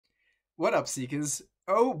What up, Seekers?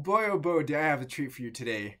 Oh boy, do I have a treat for you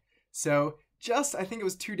today. I think it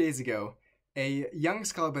was 2 days ago, a young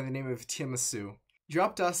scholar by the name of Tiamasu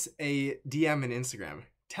dropped us a DM in Instagram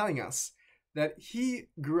telling us that he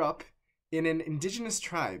grew up in an indigenous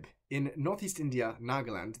tribe in northeast India,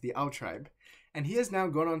 Nagaland, the Ao tribe, and he has now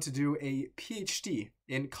gone on to do a PhD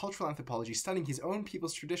in cultural anthropology, studying his own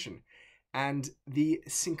people's tradition and the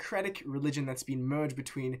syncretic religion that's been merged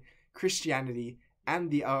between Christianity and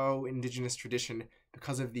the Ao indigenous tradition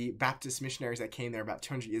because of the Baptist missionaries that came there about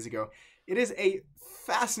 200 years ago. It is a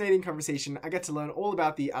fascinating conversation. I get to learn all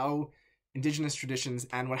about the Ao indigenous traditions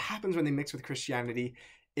and what happens when they mix with Christianity.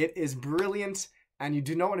 It is brilliant, and you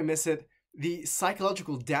do not want to miss it. The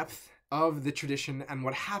psychological depth of the tradition and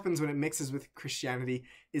what happens when it mixes with Christianity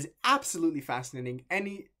is absolutely fascinating.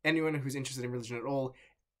 Anyone who's interested in religion at all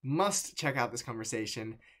must check out this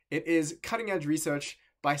conversation. It is cutting edge research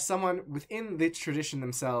by someone within the tradition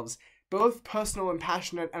themselves, both personal and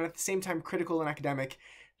passionate, and at the same time critical and academic.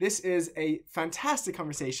 This is a fantastic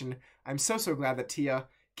conversation. I'm so glad that Tia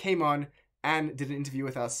came on and did an interview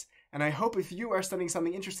with us. And I hope if you are studying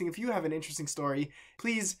something interesting, if you have an interesting story,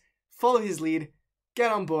 please follow his lead,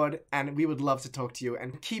 get on board, and we would love to talk to you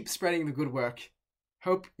and keep spreading the good work.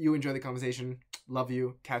 Hope you enjoy the conversation. Love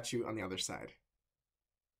you. Catch you on the other side.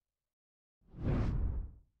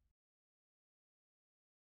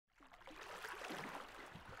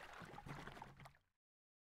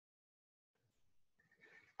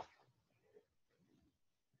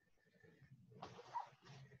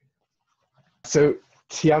 So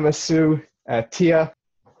Tiamasu, Tia,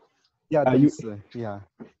 Yeah, you Dempsey. Yeah,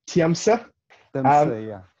 Tiamsa. Um, Dempsey.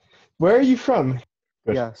 Yeah, where are you from?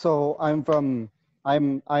 Good. yeah. So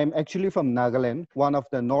I'm actually from Nagaland, one of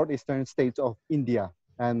the northeastern states of India.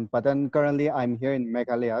 But then currently I'm here in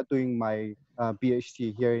Meghalaya doing my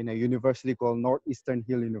PhD here in a university called Northeastern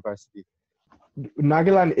Hill University.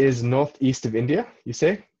 Nagaland is northeast of India, you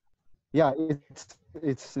say? Yeah,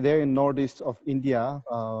 it's there in northeast of India.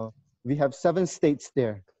 We have 7 states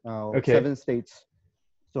there. Okay. 7 states.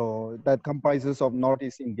 So that comprises of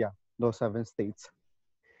northeast India. Those 7 states.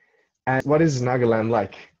 And what is Nagaland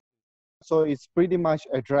like? So it's pretty much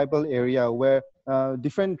a tribal area where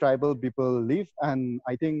different tribal people live. And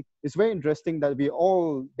I think it's very interesting that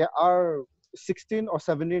there are 16 or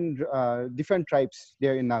 17 different tribes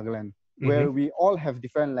there in Nagaland, Mm-hmm. where we all have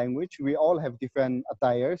different language, we all have different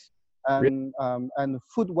attires, Really? and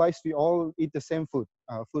food-wise, we all eat the same food.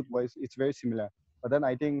 Food-wise, it's very similar. But then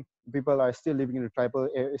I think people are still living in a tribal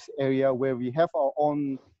area where we have our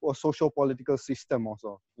own social political system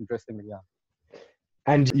also, interestingly, yeah.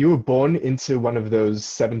 And you were born into one of those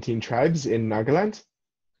 17 tribes in Nagaland?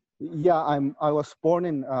 Yeah, I was born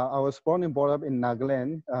and brought up in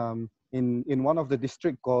Nagaland, in one of the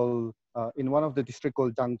district called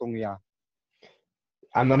Jangtongya.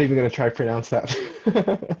 I'm not even going to try to pronounce that.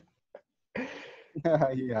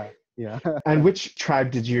 Yeah, yeah. And which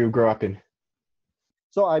tribe did you grow up in?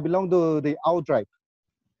 So I belong to the Ao tribe.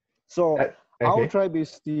 So Ao Okay. tribe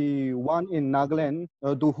is the one in Nagaland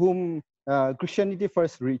to whom Christianity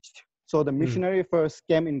first reached. So the missionary first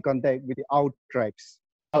came in contact with the Ao tribes.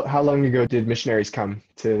 How long ago did missionaries come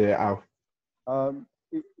to the Ao? Um,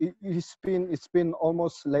 it's been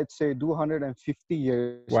almost, let's say, 250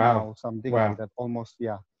 years Wow. now, something Wow. like that. Almost,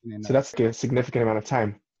 yeah. So that's like a significant amount of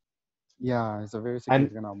time. Yeah, it's a very And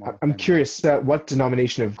significant amount of I'm time. curious, what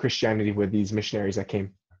denomination of Christianity were these missionaries that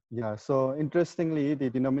came? Yeah, so interestingly, the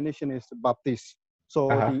denomination is Baptist.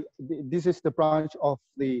 So Uh-huh. this is the branch of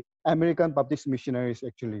the American Baptist missionaries,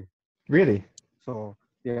 actually. Really? So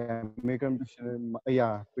the American missionary,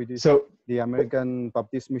 yeah, So the American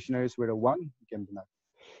Baptist missionaries were the one who came to that.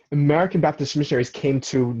 American Baptist missionaries came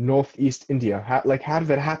to Northeast India. How did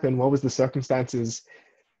that happen? What was the circumstances?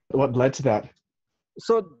 What led to that?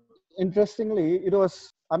 So interestingly, it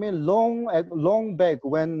was, I mean, long back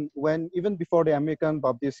when even before the American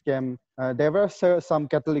Baptists came, there were some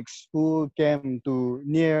Catholics who came to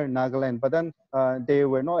near Nagaland, but then they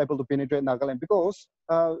were not able to penetrate Nagaland because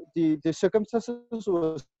the circumstances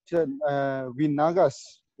was that we Nagas,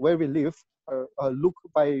 where we live, looked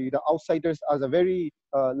by the outsiders as a very,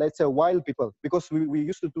 let's say, wild people, because we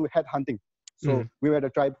used to do head hunting. So we were the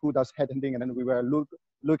tribe who does head hunting, and then we were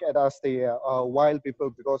look at us, the wild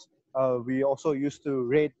people, because we also used to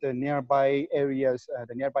raid the nearby areas,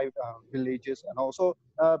 the nearby villages, and also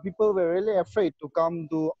people were really afraid to come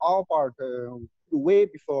to our part way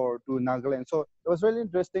before to Nagaland. So it was really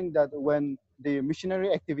interesting that when the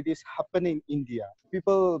missionary activities happened in India,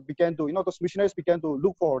 people began to, those missionaries began to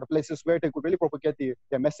look for the places where they could really propagate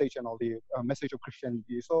their message and all the message of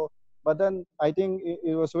Christianity. So, but then I think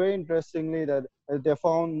it was very interestingly that they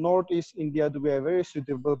found Northeast India to be a very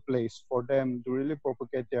suitable place for them to really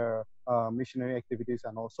propagate their missionary activities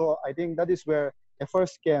and all. So I think that is where I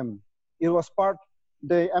first came. It was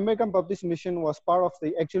the American Baptist Mission was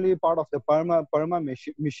actually part of the Burma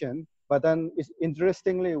mission. But then,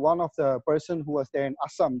 interestingly, one of the person who was there in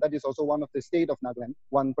Assam, that is also one of the state of Nagaland,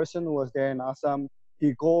 one person who was there in Assam,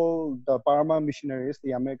 he called the Burma missionaries,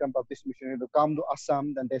 the American Baptist missionary, to come to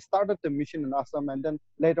Assam. Then they started the mission in Assam, and then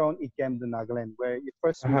later on it came to Nagaland, where it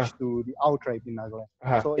first switched to the Ao tribe in Nagaland. So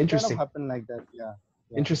it kind of Interesting. happened like that. Yeah.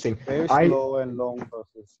 Interesting. Very slow and long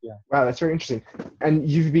process. Yeah. Wow, that's very interesting. And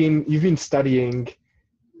you've been studying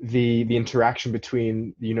the interaction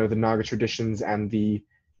between the Naga traditions and the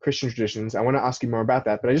Christian traditions. I want to ask you more about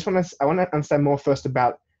that, but I want to understand more first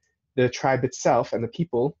about the tribe itself and the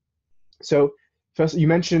people. So first, you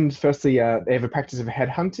mentioned they have a practice of head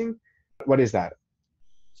hunting. What is that?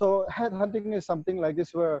 So head hunting is something like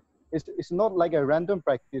this where it's not like a random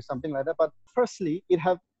practice, something like that. But firstly, it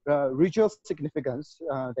have ritual significance.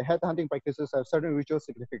 The head hunting practices have certain ritual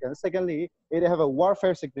significance. Secondly, it have a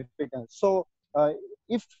warfare significance. So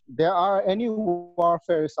if there are any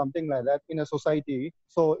warfare, something like that in a society,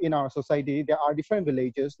 so in our society, there are different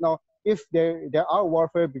villages. Now, if there are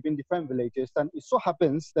warfare between different villages, then it so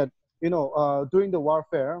happens that, during the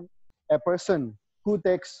warfare, a person who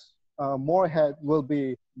takes more head will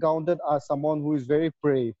be counted as someone who is very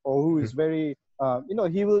brave or who is very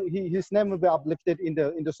his name will be uplifted in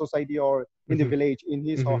the society or in the village, in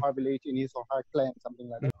his or her village, in his or her clan, something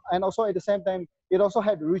like that. And also at the same time, it also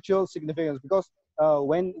had ritual significance because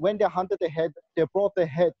when they hunted the head, they brought the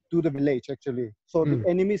head to the village actually. So the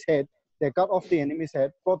enemy's head, they cut off the enemy's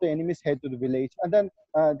head, brought the enemy's head to the village, and then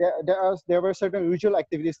there were certain ritual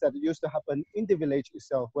activities that used to happen in the village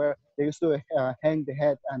itself, where they used to hang the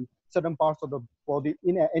head and certain parts of the body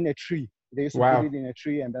in a tree. They used to put it in a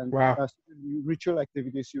tree, and then ritual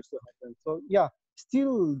activities used to happen. So yeah,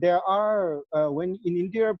 still there are when in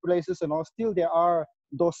India places and all, still there are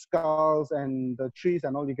those skulls and the trees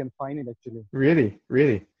and all you can find it actually.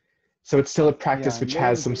 Really. So it's still a practice which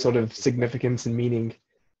has some sort of significance and meaning.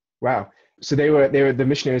 Wow. So the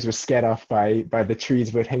missionaries were scared off by the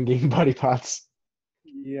trees with hanging body parts.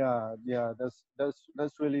 Yeah,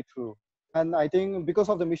 that's really true. And I think because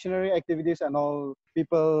of the missionary activities and all,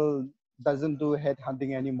 people doesn't do head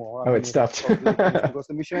hunting anymore. It stopped. Because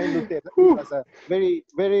the missionary looked at it as a very,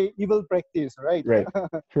 very evil practice, right?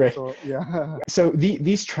 Right. So yeah. So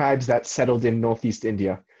these tribes that settled in Northeast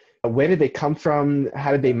India, where did they come from?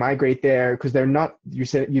 How did they migrate there? Because they're not.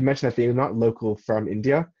 You mentioned that they're not local from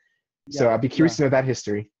India. So I'd be curious to know that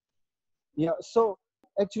history. Yeah. So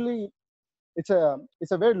actually, it's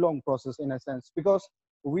a very long process in a sense because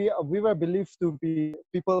we were believed to be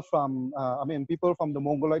people from people from the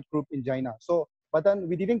Mongoloid group in China. So but then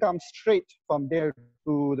we didn't come straight from there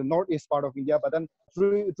to the northeast part of India. But then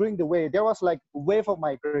during the way there was like wave of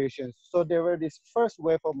migrations. So there were this first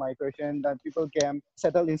wave of migration that people came,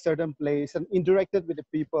 settled in certain place and interacted with the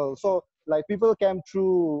people. So like people came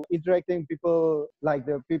through interacting people like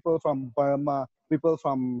the people from Burma, people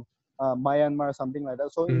from Myanmar, something like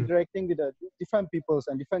that. So interacting with the different peoples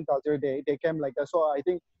and different culture, they came like that. So I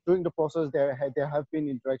think during the process there have been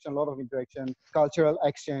interaction, a lot of interaction, cultural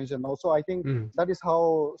exchange, and also I think that is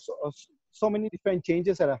how so many different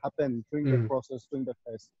changes that have happened during the process, during the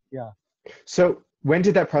phase. Yeah. So when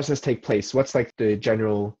did that process take place? What's like the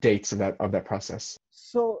general dates of that process?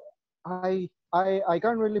 So I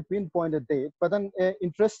can't really pinpoint a date, but then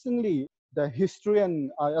interestingly, the historian,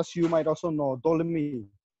 as you might also know, Ptolemy.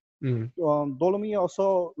 Ptolemy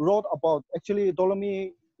also wrote about, actually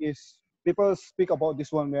Ptolemy is, people speak about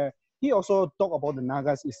this one where he also talk about the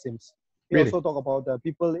Nagas, it seems. He also talk about the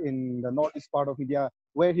people in the northeast part of India,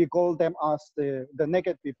 where he called them as the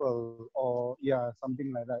naked people, or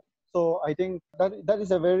something like that. So I think that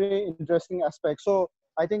is a very interesting aspect. So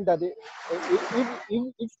I think that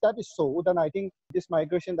if that is so, then I think this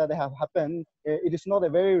migration that have happened, it is not a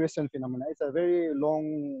very recent phenomenon. It's a very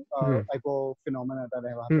long ago phenomenon that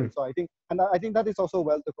have happened. So I think that is also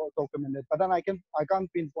well documented. But then I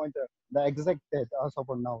can't pinpoint the exact date as of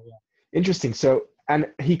now. Yeah. Interesting. So, and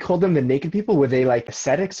he called them the naked people. Were they like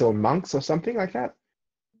ascetics or monks or something like that?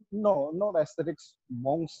 No, not ascetics,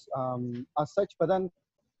 monks as such. But then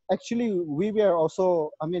actually we were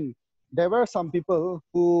also, there were some people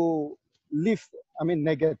who lived,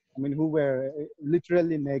 naked, who were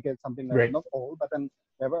literally naked, something like that. Not all, but then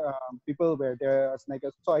people were there as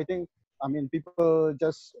naked. So I think, I mean, people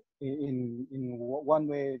just one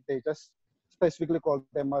way, they just specifically call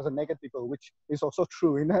them as a naked people, which is also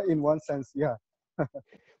true in one sense. Yeah.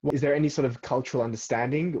 Is there any sort of cultural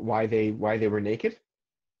understanding why they were naked?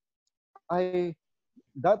 I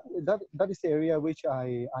that is the area which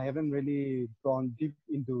I haven't really gone deep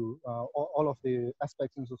into all of the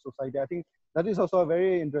aspects in society. I think that is also a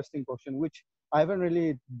very interesting question, which I haven't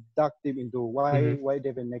really dug deep into Mm-hmm. why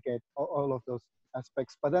they were naked, all of those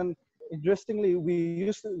aspects. But then interestingly,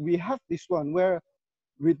 we have this one where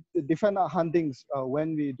with the different huntings,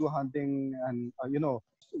 when we do hunting, and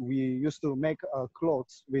we used to make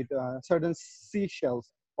clothes with certain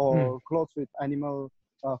seashells, Mm. or clothes with animal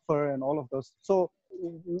fur and all of those. So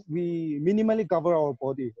we minimally cover our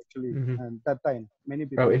body actually, Mm-hmm. and that time many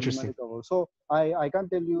people Oh, minimally interesting. cover. So I can't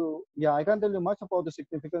tell you, yeah, I can't tell you much about the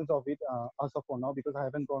significance of it as of for now, because I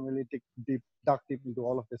haven't gone really dug deep into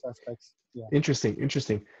all of these aspects. Yeah. Interesting,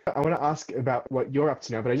 interesting. I want to ask about what you're up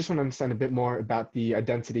to now, but I just want to understand a bit more about the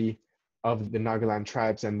identity of the Nagaland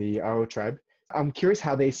tribes and the Aro tribe. I'm curious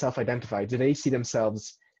how they self-identify. Do they see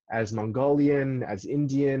themselves as Mongolian, as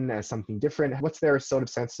Indian, as something different? What's their sort of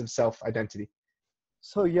sense of self-identity?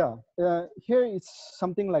 So yeah, here it's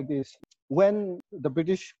something like this. When the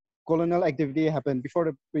British colonial activity happened, before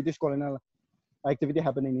the British colonial activity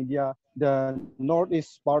happened in India, the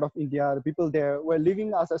northeast part of India, the people there were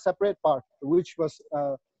living as a separate part, which was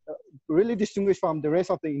really distinguished from the rest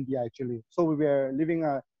of the India actually. So we were living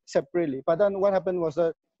separately. But then what happened was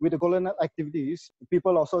that with the colonial activities,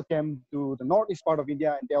 people also came to the northeast part of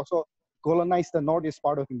India, and they also colonized the northeast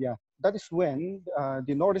part of India. That is when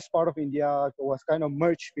the northeast part of India was kind of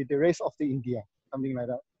merged with the rest of the India, something like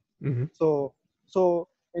that. Mm-hmm. So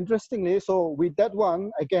interestingly, so with that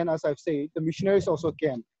one, again, as I've said, the missionaries also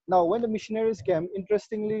came. Now, when the missionaries came,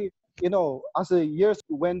 interestingly, as the years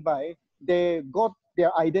went by, they got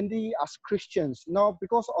their identity as Christians. Now,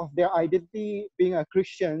 because of their identity being a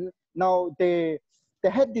Christian, now they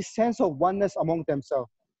had this sense of oneness among themselves.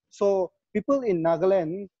 So people in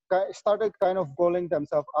Nagaland started kind of calling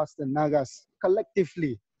themselves as the Nagas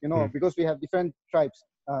collectively, because we have different tribes,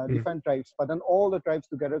 but then all the tribes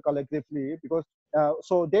together collectively, because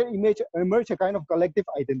so their image emerge a kind of collective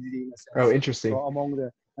identity in a Oh, sense. So interesting. among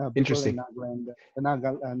the people in Interesting. Nagaland,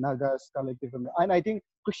 the Nagas collective, and I think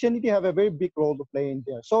Christianity have a very big role to play in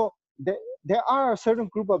there. So there are a certain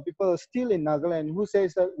group of people still in Nagaland who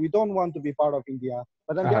says that we don't want to be part of India,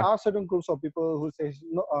 but then there Uh-huh. are certain groups of people who says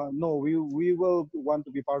no, no, we will want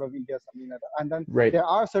to be part of India, something like that. And then Right. there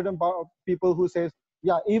are certain people who says,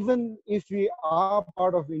 yeah, even if we are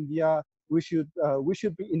part of India, we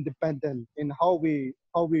should be independent in how we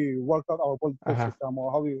work out our political Uh-huh. system,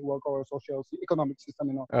 or how we work our social economic system.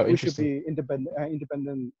 Oh, We should interesting. be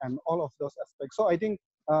independent, and all of those aspects. So I think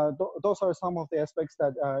those are some of the aspects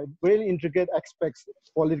that really intricate aspects,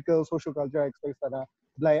 political, social, cultural aspects that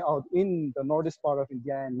play out in the northeast part of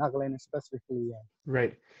India and Nagaland specifically. Yeah.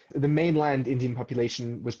 Right. The mainland Indian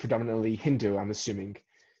population was predominantly Hindu, I'm assuming.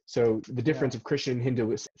 So the Yeah. difference of Christian and Hindu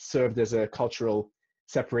was served as a cultural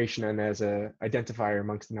separation and as a identifier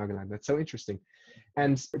amongst the Nagaland. That's so interesting.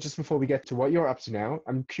 And just before we get to what you're up to now,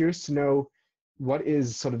 I'm curious to know what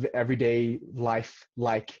is sort of the everyday life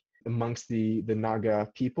like amongst the Naga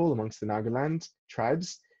people, amongst the Nagaland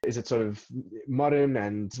tribes? Is it sort of modern,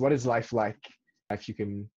 and what is life like, if you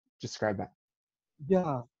can describe that?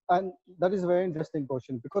 Yeah, and that is a very interesting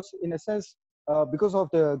question, because, in a sense, because of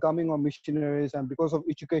the coming of missionaries and because of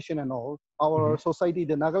education and all, Mm-hmm. our society,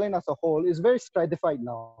 the Nagaland as a whole, is very stratified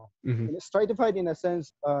now. Mm-hmm. And it's stratified in a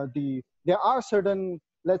sense. There are certain,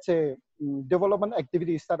 let's say, development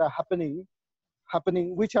activities that are happening,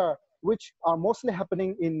 which are mostly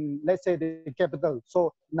happening in, let's say, the capital.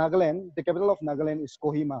 So Nagaland, the capital of Nagaland is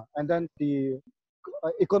Kohima, and then the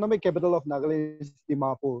economic capital of Nagaland is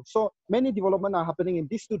Dimapur. So many development are happening in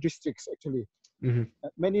these two districts actually. Mm-hmm.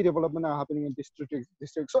 Many development are happening in these two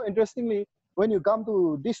districts. So interestingly, when you come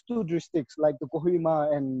to these two districts like the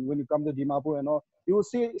Kohima, and when you come to Dimapur and all, you will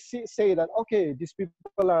say that, okay, these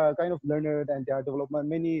people are kind of learned and they are development.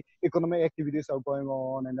 Many economic activities are going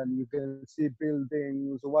on, and then you can see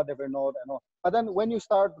buildings, whatever not and all. But then when you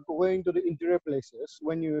start going to the interior places,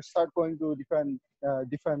 when you start going to different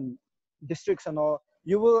districts and all,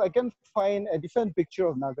 you will again find a different picture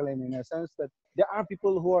of Nagaland, in a sense that there are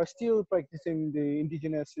people who are still practicing the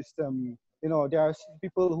indigenous system. There are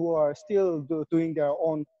people who are still doing their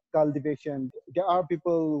own cultivation. There are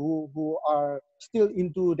people who are still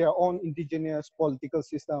into their own indigenous political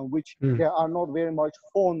system, which Mm. they are not very much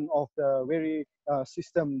fond of the very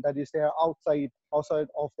system that is there outside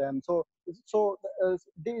of them. So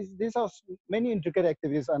these are many intricate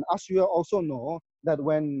activities, and as you also know that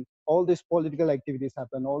when all these political activities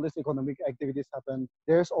happen, all these economic activities happen,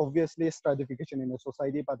 there's obviously stratification in the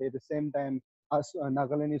society, but at the same time, as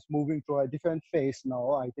Nagaland is moving through a different phase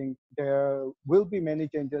now, I think there will be many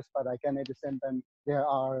changes, but I can at the same time, there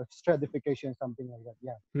are stratification, something like that.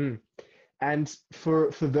 Yeah. Mm. And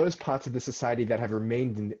for those parts of the society that have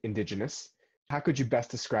remained indigenous, how could you best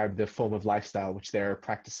describe the form of lifestyle which they're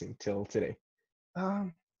practicing till today?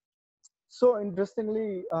 Um, so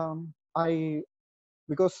interestingly, I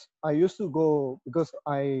because I used to go because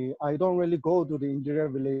I don't really go to the interior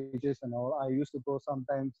villages and all. I used to go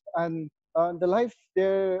sometimes, and the life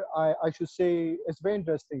there I should say is very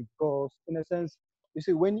interesting because in a sense you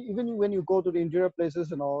see when even when you go to the interior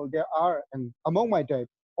places and all there are and among my tribe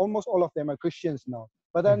almost all of them are Christians now.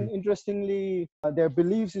 But then Mhm. interestingly, their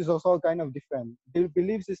beliefs is also kind of different. Their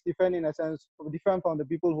beliefs is different in a sense, different from the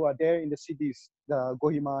people who are there in the cities, the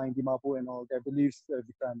Kohima and Dimapur and all. Their beliefs are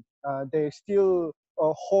different. They still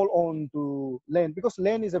hold on to land because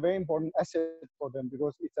land is a very important asset for them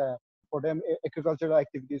because it's a for them agricultural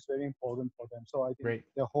activity is very important for them. So I think Right.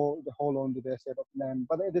 they hold on to the asset of land,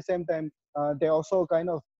 but at the same time they also kind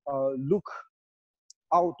of look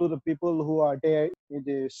out to the people who are there in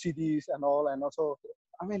the cities and all. And also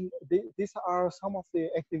I mean these are some of the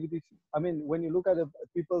activities. I mean when you look at the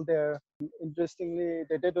people there, interestingly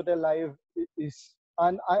the day-to-day life is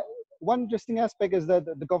and one interesting aspect is that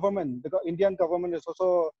the government, the Indian government is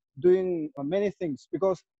also doing many things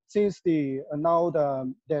because since now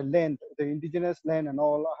the land, the indigenous land and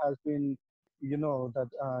all has been, you know, that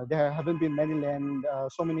there haven't been many land,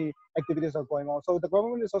 so many activities are going on. So the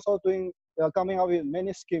government is also doing, coming up with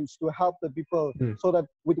many schemes to help the people Mm. so that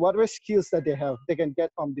with whatever skills that they have, they can get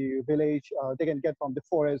from the village, they can get from the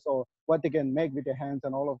forest or what they can make with their hands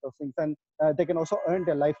and all of those things. And they can also earn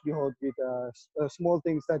their livelihood with small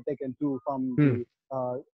things that they can do from Mm.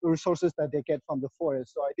 the resources that they get from the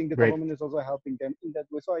forest. So I think the Right. government is also helping them in that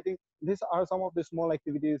way. So I think these are some of the small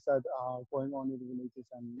activities that are going on in the villages,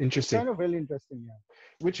 and it's Interesting. kind of really interesting. Yeah.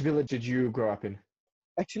 Which village did you grow up in?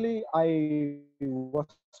 Actually, I was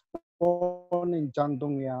born in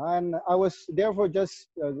Jangdongya, and I was there for just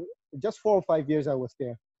 4 or 5 years. I was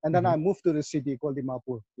there, and then Hmm. I moved to the city called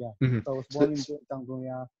Dimapur. Yeah, Hmm. so I was So, born in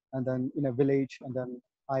Jangdongya, and then in a village, and then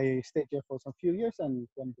I stayed there for some few years and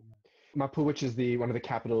went to. Mapu, which is the one of the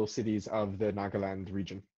capital cities of the Nagaland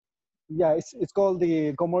region. Yeah, it's called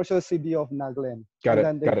the commercial city of Nagaland, Got and it.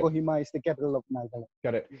 then the Got it. Kohima is the capital of Nagaland.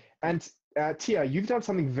 Got it. And Tia, you've done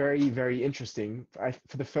something very, very interesting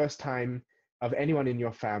for the first time of anyone in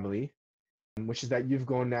your family, which is that you've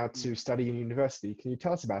gone now to study in university. Can you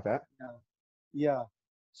tell us about that? Yeah, yeah.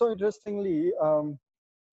 So interestingly,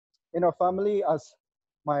 in our family, as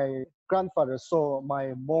my grandfather, so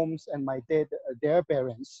my mom's and my dad, their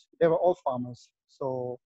parents, they were all farmers.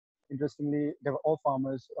 So interestingly, they were all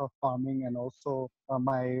farmers of farming, and also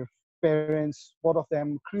my parents, both of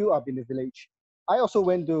them grew up in the village. I also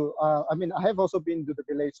went to, I mean, I have also been to the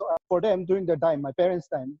village. So for them, during the time, my parents'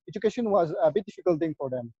 time, education was a bit difficult thing for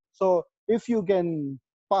them. So if you can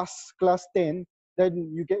pass class 10,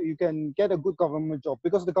 then you can get a good government job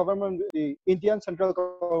because the government, the Indian central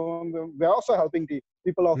government, we're also helping the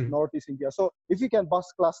people of Mhm. Northeast India. So if you can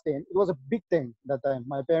pass class 10, it was a big thing that time.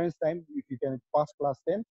 My parents' time, if you can pass class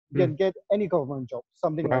 10, you Mm. can get any government job,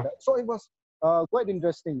 something like Wow. that. So it was quite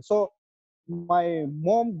interesting. So my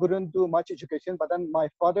mom couldn't do much education, but then my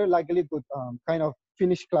father luckily could kind of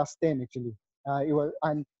finish class 10 actually. It was,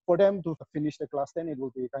 and for them to finish the class 10, it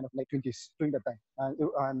would be kind of like 20s during that time,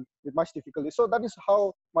 and with much difficulty. So that is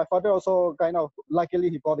how my father also kind of luckily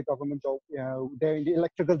he got a government job there in the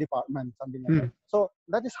electrical department, something like that. Mm. So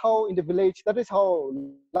that is how in the village, that is how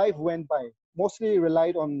life went by. Mostly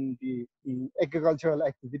relied on the agricultural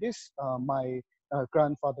activities. My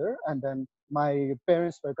grandfather, and then my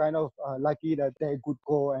parents were kind of lucky that they could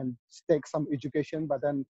go and take some education, but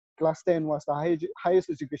then class 10 was the highest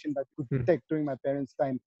education that could Mm. take during my parents'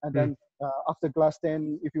 time. And Mm. then after class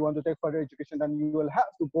 10, if you want to take further education, then you will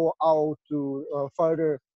have to go out to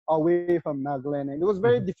further away from Nagaland. And it was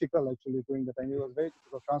very Mhm. difficult actually during the time. It was very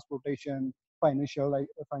difficult. Transportation, financially,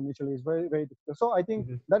 is very, very difficult. So I think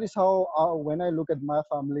Mhm. that is how, when I look at my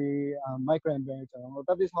family, my grandparents,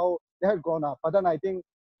 that is how they had grown up. But then I think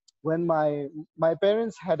when my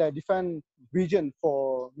parents had a different vision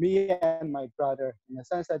for me and my brother, in the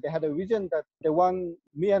sense that they had a vision that they want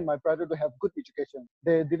me and my brother to have good education.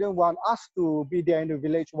 They didn't want us to be there in the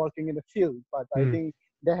village working in the field, but I Mm. think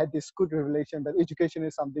they had this good revelation that education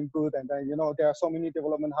is something good, and then there are so many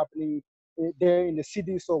development happening there in the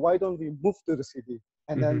city. So why don't we move to the city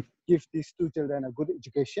and Mm-hmm. then give these two children a good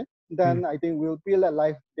education? Mm. Then I think we'll build a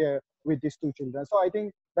life there with these two children. So I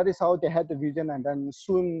think that is how they had the vision, and then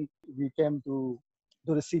soon we came to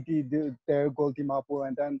the city, their goal Dimapur,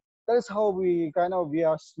 and then that is how we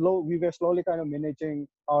were slowly kind of managing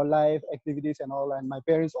our life activities and all. And my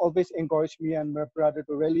parents always encouraged me and my brother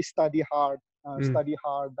to really Mm. study hard.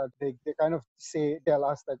 That they kind of tell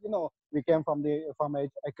us that we came from a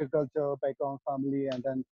agriculture background family, and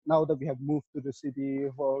then now that we have moved to the city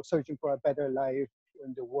for searching for a better life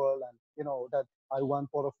in the world, and that I want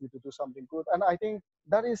both of you to do something good. And I think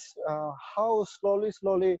that is how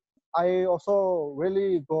slowly I also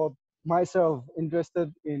really got myself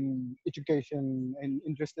interested in education and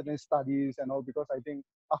interested in studies and all, because I think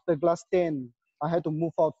after class 10 I had to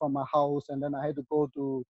move out from my house, and then I had to go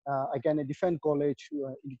to again a different college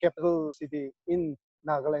in the capital city in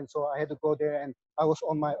Nagaland. So I had to go there, and I was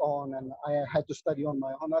on my own, and I had to study on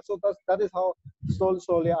my own. So that is how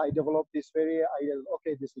slowly I developed this very idea.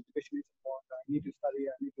 Okay, this education is important. I need to study.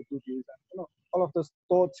 I need to do this. And, all of those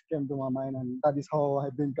thoughts came to my mind, and that is how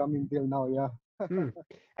I've been coming till now. Yeah. Mm.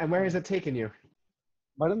 And where has it taken you?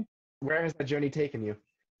 Pardon? Where has that journey taken you?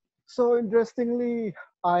 So interestingly,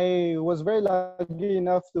 I was very lucky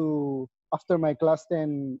enough to, after my class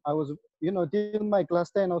 10, I was, till my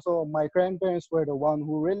class 10 also, my grandparents were the one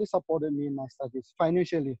who really supported me in my studies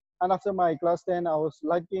financially. And after my class 10, I was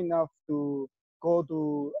lucky enough to go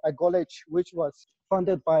to a college which was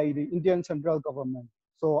funded by the Indian central government.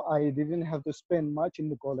 So I didn't have to spend much in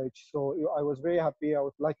the college. So I was very happy. I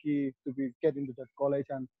was lucky to get into that college.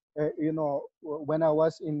 And when I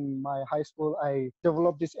was in my high school, I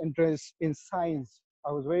developed this interest in science.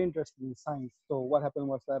 I was very interested in science. So what happened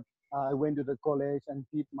was that I went to the college and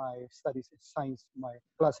did my studies in science, my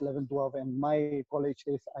class 11, 12, and my college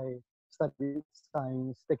days, I studied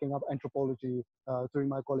science, taking up anthropology during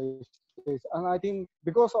my college days. And I think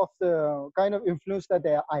because of the kind of influence that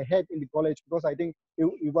I had in the college, because I think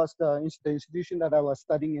it was the institution that I was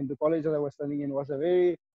studying in, the college that I was studying in was a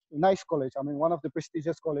very nice college. I mean, one of the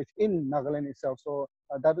prestigious college in Nagaland itself. So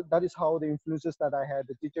that is how the influences that I had,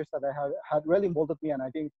 the teachers that I had really molded me, and I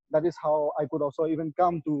think that is how I could also even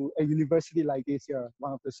come to a university like this here,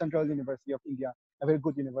 one of the Central University of India, a very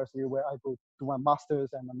good university where I could do my masters,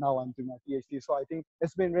 and now I'm doing my PhD. So I think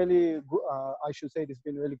it's been really good. I should say it's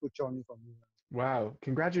been a really good journey for me. Wow,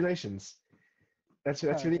 congratulations. That's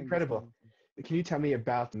really Thank you so incredible. much. Can you tell me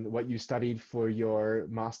about what you studied for your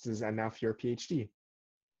master's and now for your PhD?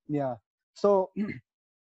 Yeah. So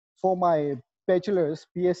for my bachelor's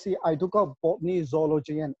PSc, I took up botany,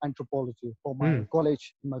 zoology, and anthropology for Mm.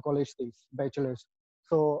 my college days, bachelor's.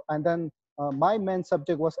 So, and then my main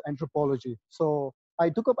subject was anthropology. So I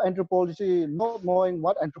took up anthropology not knowing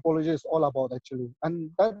what anthropology is all about actually.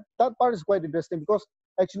 And that part is quite interesting, because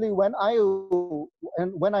actually when I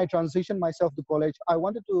transitioned myself to college, I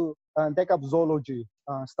wanted to take up zoology,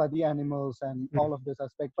 study animals and Mm. all of this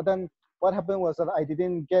aspect. But then what happened was that I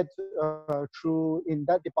didn't get through in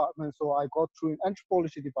that department, so I got through in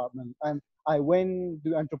anthropology department, and I went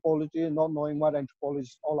to anthropology not knowing what anthropology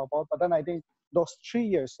is all about. But then I think those 3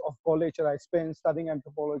 years of college that I spent studying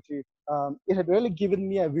anthropology, it had really given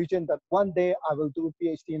me a vision that one day I will do a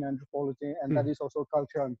PhD in anthropology, and that Mm. is also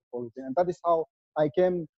cultural anthropology, and that is how I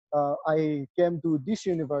came. I came to this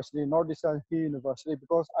university, Northeastern University,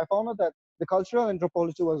 because I found out that the cultural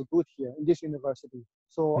anthropology was good here in this university.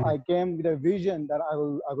 So Mm. I came with a vision that I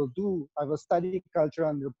will study cultural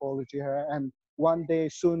anthropology here, and one day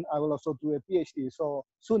soon I will also do a PhD. So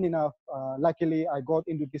soon enough, luckily I got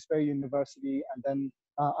into this very university, and then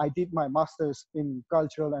I did my master's in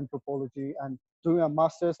cultural anthropology. And during a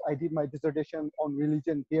master's, I did my dissertation on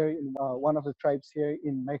religion here in one of the tribes here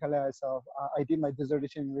in Meghalaya itself. I did my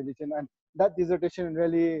dissertation in religion, and that dissertation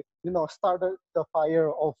really, started the fire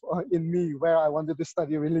of in me, where I wanted to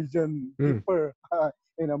study religion Mm. deeper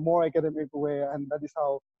in a more academic way, and that is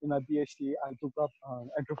how in my PhD I took up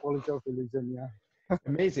anthropology of religion. Yeah.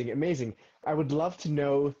 Amazing, amazing. I would love to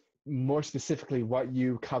know more specifically what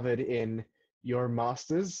you covered in your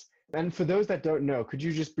master's. And for those that don't know, could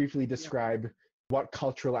you just briefly describe what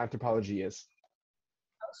cultural anthropology is?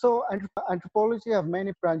 So anthropology have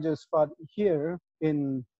many branches, but here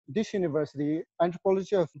in this university,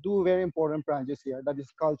 anthropology have two very important branches here. That is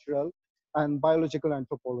cultural and biological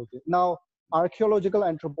anthropology. Now, archaeological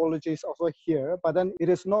anthropology is also here, but then it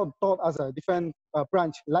is not taught as a different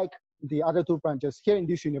branch like the other two branches here in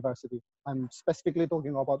this university. I'm specifically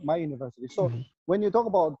talking about my university. So Mhm. when you talk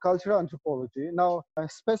about cultural anthropology, now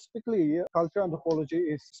specifically cultural anthropology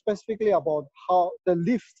is specifically about how the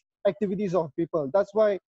lived activities of people. That's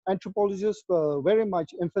why anthropologists very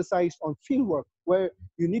much emphasize on fieldwork, where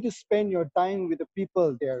you need to spend your time with the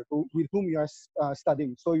people there with whom you are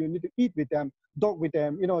studying. So you need to eat with them, talk with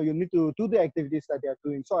them. You need to do the activities that they are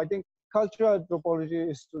doing. So I think cultural anthropology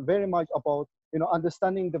is very much about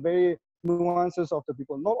understanding the very nuances of the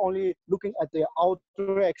people, not only looking at their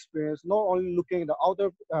outer experience, not only looking at the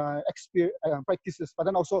outer practices, but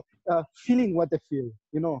then also feeling what they feel,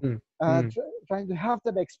 Mm, mm, trying to have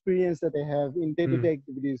that experience that they have in mm, day-to-day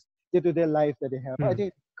activities, day-to-day life that they have. I mm,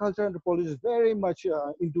 think cultural anthropology is very much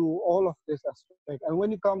into all of this aspect. And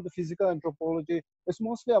when you come to physical anthropology, it's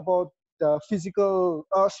mostly about the physical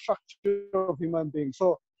structure of human beings.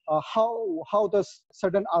 So how does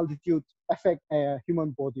certain altitude affect a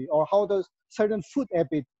human body, or how does certain food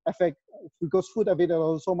habit affect, because food habit are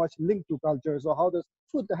also much linked to culture. So how does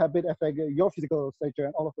food habit affect your physical stature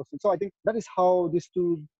and all of those things? So I think that is how these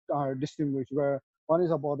two are distinguished, where one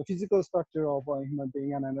is about the physical structure of a human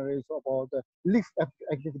being, and another is about the lived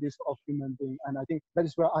activities of human being. And I think that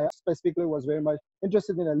is where I specifically was very much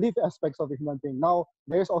interested in the lived aspects of the human being. Now,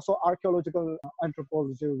 there is also archaeological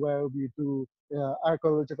anthropology, where we do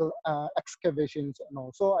archaeological excavations and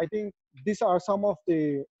all. So I think these are some of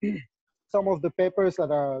the some of the papers that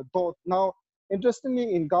are taught. Now,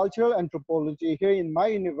 interestingly, in cultural anthropology here in my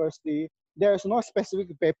university, there is no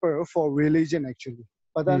specific paper for religion actually.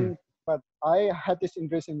 But mm. then, but I had this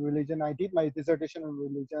interest in religion. I did my dissertation on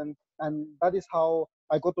religion, and that is how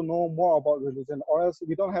I got to know more about religion. Or else,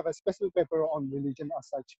 we don't have a specific paper on religion as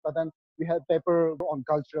such. But then we have paper on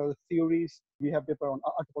cultural theories. We have paper on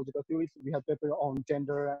anthropological theories. We have paper on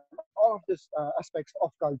gender and all of these aspects of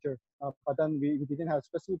culture. But then we didn't have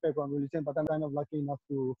specific paper on religion. But I'm kind of lucky enough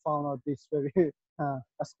to found out these very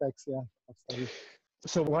aspects, yeah, of study.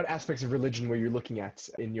 So, what aspects of religion were you looking at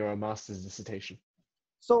in your master's dissertation?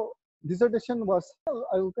 So dissertation was,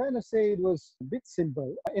 I would kind of say it was a bit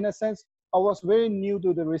simple. In a sense, I was very new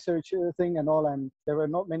to the research thing and all, and there were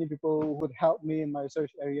not many people who would help me in my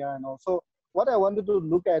research area and all. So what I wanted to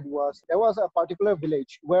look at was, there was a particular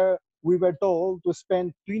village where we were told to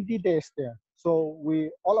spend 20 days there. So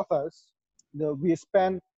all of us, we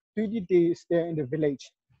spent 20 days there in the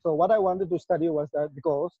village. So what I wanted to study was that,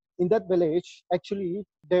 because in that village, actually,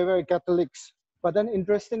 there were Catholics. But then,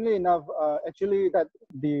 interestingly enough, actually, that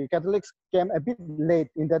the Catholics came a bit late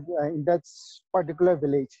in that particular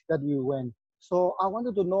village that we went. So I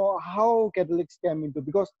wanted to know how Catholics came into,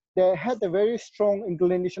 because they had a very strong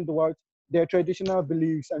inclination towards their traditional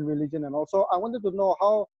beliefs and religion, and also I wanted to know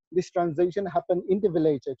how this transition happened in the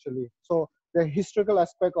village actually. So the historical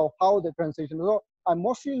aspect of how the transition. So I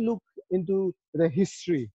mostly look into the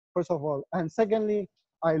history first of all, and secondly,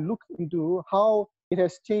 I looked into how it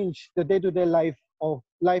has changed the day-to-day life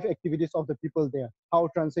activities of the people there. How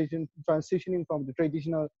transitioning from the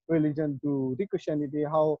traditional religion to the Christianity,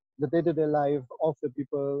 how the day-to-day life of the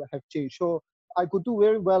people have changed. So I could do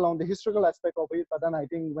very well on the historical aspect of it, but then I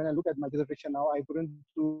think when I look at my dissertation now, I couldn't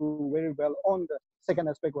do very well on the second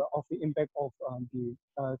aspect of the impact of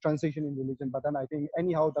the transition in religion. But then I think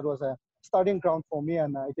anyhow that was a starting ground for me,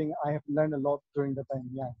 and I think I have learned a lot during the time.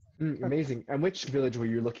 Yeah. Amazing. And which village were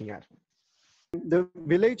you looking at? The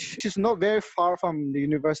village is not very far from the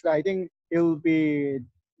university. I think it will be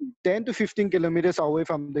 10 to 15 kilometers away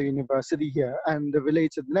from the university here. And the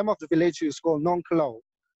name of the village is called Nong Klo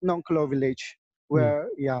village, Mm, where,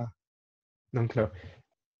 yeah. Nongklo.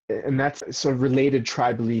 And that's sort of related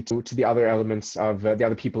tribally to the other elements of the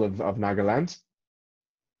other people of Nagaland?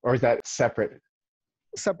 Or is that separate?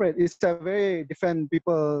 Separate. It's a very different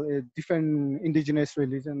people, different indigenous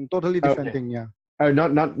religion, totally different Okay. thing, yeah. Oh,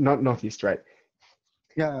 not Northeast, right?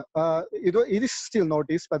 Yeah, it is still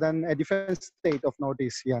Northeast, but then a different state of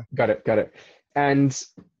Northeast, yeah. Got it, got it. And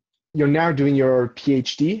you're now doing your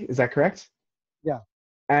PhD, is that correct? Yeah.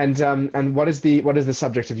 And what is the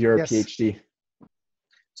subject of your Yes. PhD?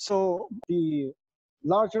 So the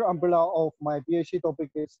larger umbrella of my PhD topic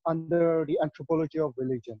is under the anthropology of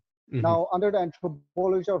religion. Mm-hmm. Now, under the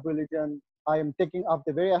anthropology of religion, I am taking up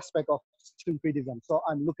the very aspect of syncretism. So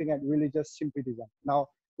I'm looking at religious syncretism. Now,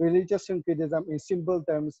 religious syncretism in simple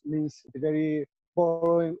terms means the very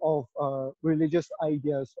borrowing of religious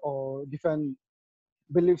ideas or different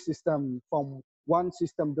belief system from one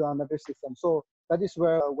system to another system. So that is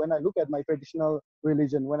where when I look at my traditional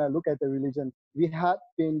religion, when I look at the religion, we had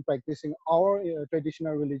been practicing our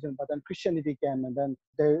traditional religion, but then Christianity came, and then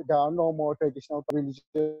there are no more traditional religious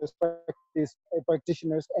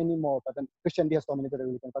practitioners anymore. But then Christianity has dominated the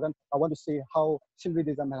religion. But then I want to see how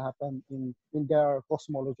Shintoism had happened in their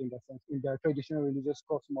cosmology, in that sense, in their traditional religious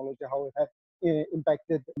cosmology, how it had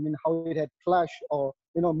impacted, I mean, how it had clashed or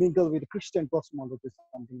mingled with Christian cosmology,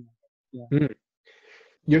 something like that. Yeah. Mm.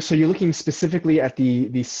 So you're looking specifically at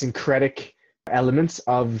the syncretic elements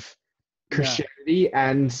of Christianity,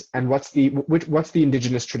 and what's the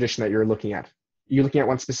indigenous tradition that you're looking at? You're looking at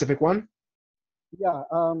one specific one? Yeah.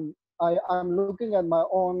 I'm looking at my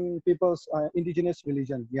own people's indigenous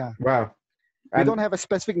religion. Yeah. Wow. We don't have a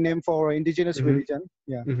specific name for indigenous religion.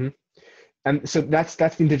 Yeah. Mm-hmm. And so that's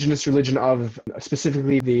the indigenous religion of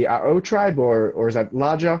specifically the Ao tribe, or is that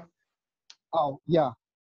Laja? Oh, yeah.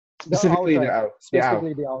 Specifically the Ao tribe.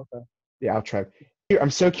 Specifically the Ao tribe.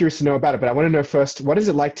 I'm so curious to know about it, but I want to know first, what is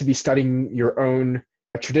it like to be studying your own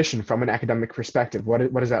tradition from an academic perspective? What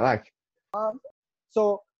is that like?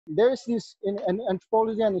 So there is this in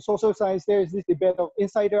anthropology and in social science. There is this debate of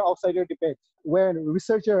insider-outsider debate, where a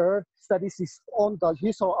researcher studies his or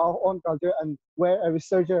our own culture, and where a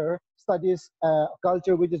researcher studies a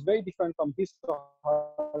culture which is very different from his or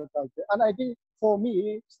her culture. And I think for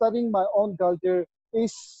me, studying my own culture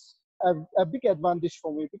is a big advantage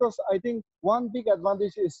for me, because I think one big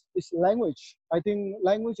advantage is language. I think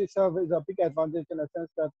language itself is a big advantage, in a sense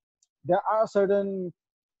that there are certain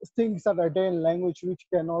things that are there in language which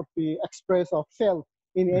cannot be expressed or felt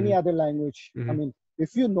in any other language. I mean,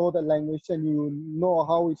 if you know the language and you know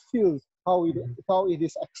how it feels, how it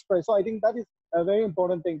is expressed. So I think that is a very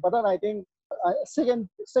important thing. But then I think second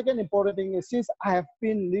important thing is, since I have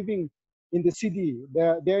been living in the city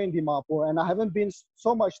there in Dimapur, and I haven't been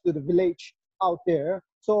so much to the village out there,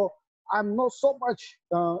 so I'm not so much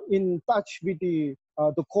in touch with the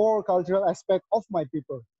core cultural aspect of my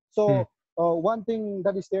people. So one thing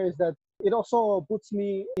that is there is that it also puts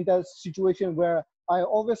me in that situation where I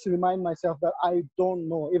always remind myself that I don't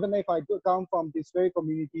know. Even if I do come from this very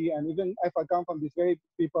community, and even if I come from these very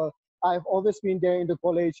people, I've always been there in the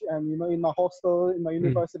college and in my hostel, in my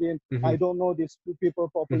university, and I don't know these people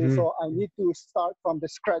properly. So I need to start from the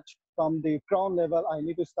scratch, from the ground level. I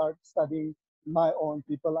need to start studying my own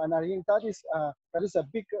people, and I think that is a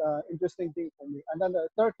big interesting thing for me. And then the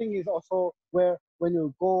third thing is also where when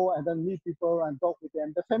you go and then meet people and talk with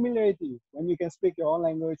them, the familiarity, when you can speak your own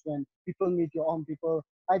language, when people meet your own people,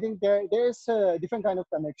 I think there is a different kind of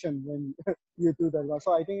connection when you do that.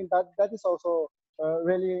 So I think that is also a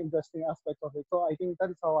really interesting aspect of it. So I think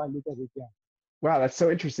that is how I look at it. Yeah. Wow, that's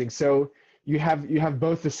so interesting. So you have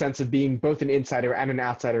both the sense of being both an insider and an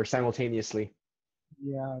outsider simultaneously.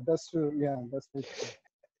 Yeah, that's true. Yeah, that's true.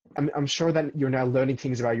 I'm sure that you're now learning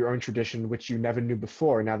things about your own tradition which you never knew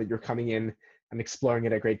before, now that you're coming in and exploring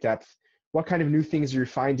it at great depth. What kind of new things are you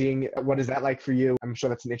finding? What is that like for you? I'm sure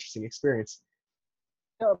that's an interesting experience.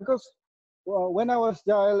 Yeah, because when I was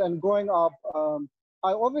child and growing up,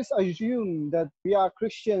 I always assumed that we are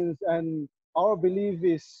Christians and our belief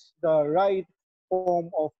is the right form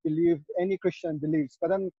of belief any Christian believes. But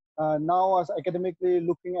then now, as academically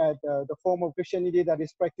looking at the form of Christianity that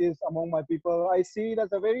is practiced among my people, I see it as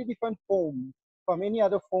a very different form from any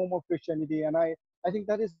other form of Christianity. And I think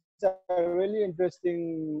that is a really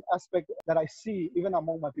interesting aspect that I see even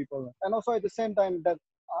among my people. And also at the same time, that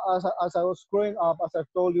as I was growing up, as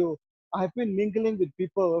I've told you, I've been mingling with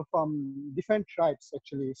people from different tribes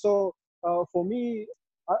actually. So for me,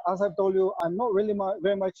 as I've told you, I'm not really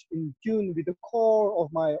very much in tune with the core of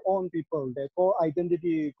my own people, their core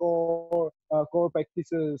identity, core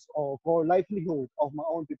practices, or core livelihood of my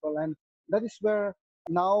own people. And that is where,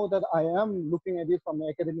 now that I am looking at it from an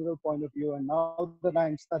academical point of view, and now that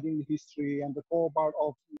I'm studying history and the core part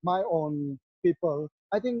of my own people,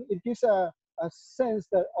 I think it gives a sense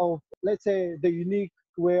that of, let's say, the unique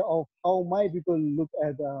way of how my people look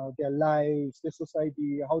at their lives, their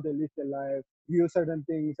society, how they live their life, view certain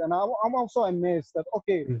things. And I'm also amazed that,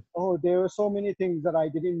 okay, there are so many things that I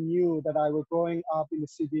didn't knew, that I was growing up in the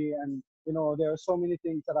city, and there are so many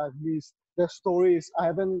things that I've missed. The stories, I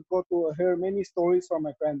haven't got to hear many stories from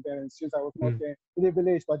my grandparents since I was not there in the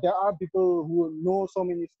village, but there are people who know so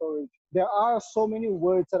many stories. There are so many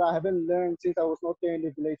words that I haven't learned since I was not there in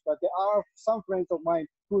the village, but there are some friends of mine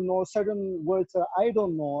who know certain words that I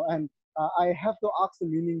don't know, and I have to ask the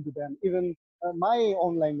meaning to them, even my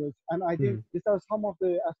own language. And I think these are some of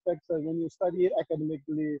the aspects that when you study it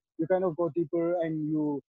academically, you kind of go deeper and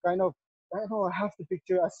you kind of I know I have to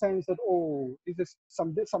picture a sense that, oh, this is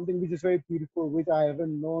something which is very beautiful, which I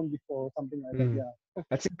haven't known before, something like that. Mm. Yeah.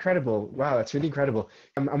 That's incredible. Wow, that's really incredible.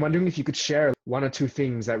 I'm wondering if you could share one or two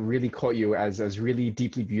things that really caught you as really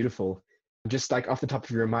deeply beautiful, just like off the top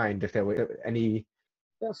of your mind, if there were any.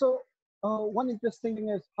 Yeah. So one interesting thing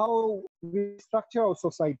is how we structure our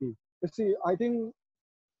society. You see, I think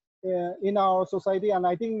in our society, and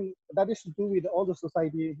I think that is to do with all the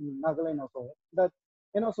society in Nagaland also, that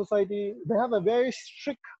in our society, they have a very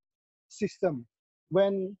strict system.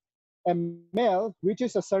 When a male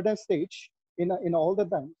reaches a certain stage in all the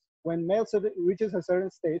times, when reaches a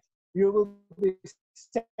certain stage, you will be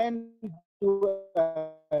sent to a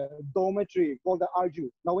dormitory called the Arju.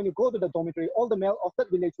 Now, when you go to the dormitory, all the male of that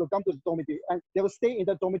village will come to the dormitory and they will stay in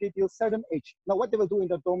the dormitory till certain age. Now, what they will do in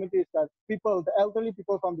the dormitory is that people, the elderly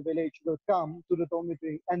people from the village, will come to the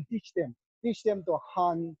dormitory and teach them to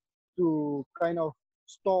hunt, to kind of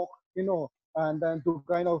stalk, and then to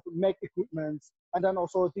kind of make equipments, and then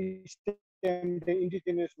also teach them the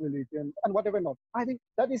indigenous religion and whatever not. I think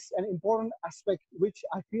that is an important aspect which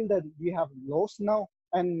I feel that we have lost now,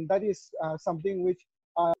 and that is something which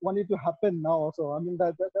I wanted to happen now also. I mean,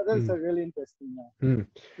 that is Mm, a really interesting now. mm.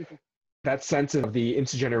 That sense of the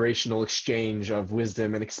intergenerational exchange of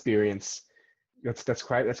wisdom and experience. That's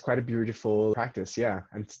quite a beautiful practice, yeah.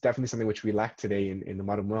 And it's definitely something which we lack today in the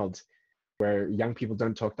modern world, where young people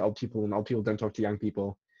don't talk to old people and old people don't talk to young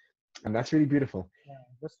people. And that's really beautiful.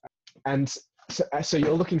 Yeah, And so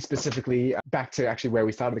you're looking specifically back to actually where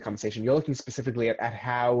we started the conversation. You're looking specifically at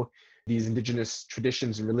how these indigenous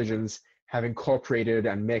traditions and religions have incorporated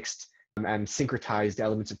and mixed and syncretized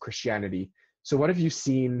elements of Christianity. So what have you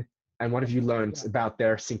seen and what have you learned yeah. about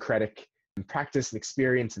their syncretic practice and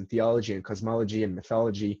experience and theology and cosmology and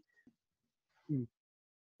mythology? Mm.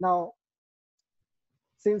 Now,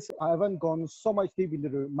 since I haven't gone so much deep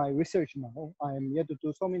into my research now, I am yet to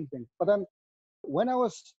do so many things. But then when I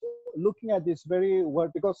was looking at this very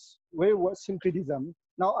word, because very word syncretism,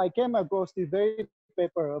 now I came across this very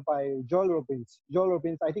paper by Joel Robbins. Joel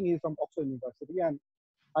Robbins, I think he's from Oxford University, and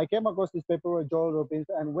I came across this paper by Joel Robbins,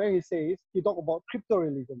 and where he says he talk about crypto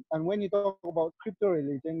religion, and when he talk about crypto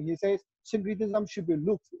religion, he says syncretism should be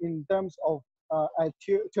looked in terms of a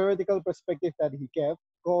theoretical perspective that he gave.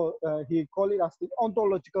 He called it as the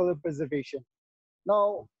ontological preservation.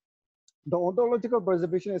 Now, the ontological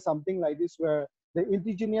preservation is something like this, where the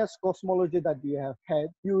indigenous cosmology that you have had,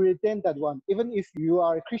 you retain that one. Even if you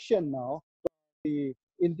are a Christian now, the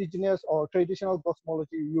indigenous or traditional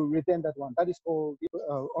cosmology, you retain that one. That is called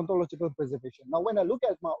ontological preservation. Now, when I look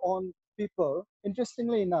at my own people,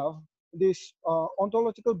 interestingly enough, this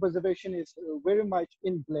ontological preservation is very much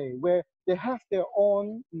in play, where they have their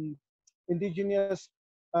own indigenous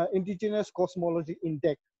indigenous cosmology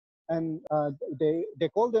index, and they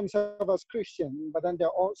call themselves as Christian, but then they're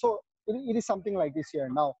also it is something like this here.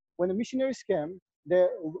 Now, when the missionaries came, they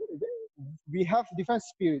we have different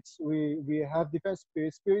spirits. We have different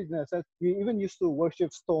spirits in a sense. We even used to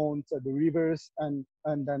worship stones, the rivers, and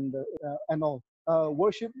then and all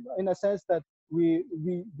worship in a sense that we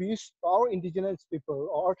used our indigenous people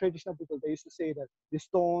or our traditional people. They used to say that the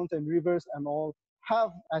stones and rivers and all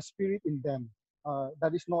have a spirit in them.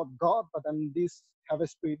 That is not God, but then these have a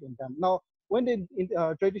spirit in them. Now, when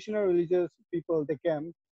the traditional religious people they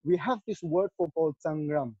came, we have this word for called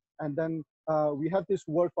Sangram, and then we have this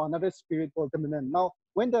word for another spirit called Temanan. Now,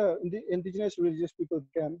 when the indigenous religious people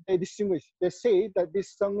came, they distinguish. They say that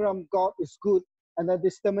this Sangram God is good, and that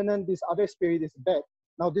this Temanan, this other spirit, is bad.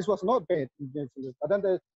 Now, this was not bad, but then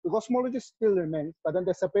the cosmology still remains. But then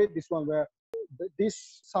they separate this one where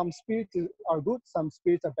some spirits are good, some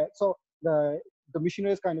spirits are bad. So the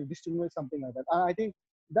missionaries kind of distinguish something like that. And I think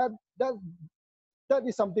that that that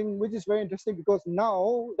is something which is very interesting, because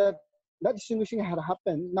now that that distinguishing had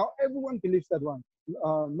happened, now everyone believes that one.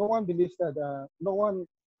 No one believes that. No one.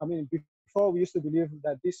 I mean, before we used to believe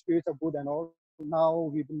that these spirits are good and all. Now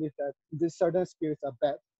we believe that these certain spirits are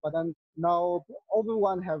bad. But then now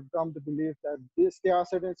everyone have come to believe that there are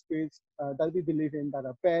certain spirits that we believe in that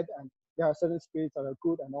are bad, and there are certain spirits that are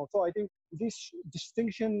good. And also, I think this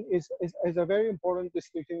distinction is a very important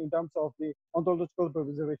distinction in terms of the ontological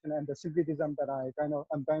preservation and the syncretism that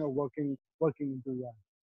I'm kind of working into.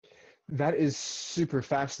 Yeah. That is super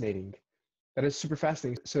fascinating. That is super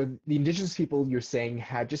fascinating. So the indigenous people you're saying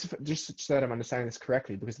had just so that I'm understanding this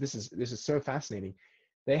correctly, because this is so fascinating.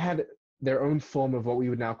 They had their own form of what we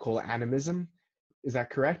would now call animism. Is that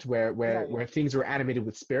correct? Where things were animated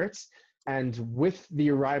with spirits, and with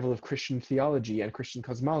the arrival of Christian theology and Christian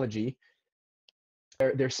cosmology,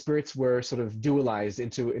 their spirits were sort of dualized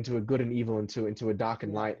into a good and evil, into a dark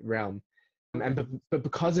and light realm. But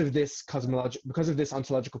because of this because of this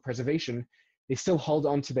ontological preservation, they still hold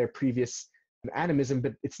on to their previous animism,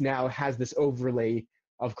 but it's now has this overlay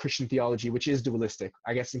of Christian theology, which is dualistic.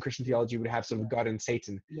 I guess in Christian theology, we would have sort of God and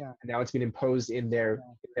Satan, Yeah, and now it's been imposed in their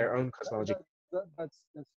own cosmology.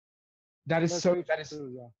 That is that's so very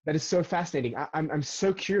true. Yeah. that is so fascinating. I'm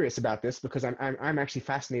so curious about this because I'm actually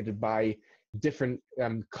fascinated by different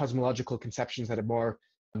cosmological conceptions that are more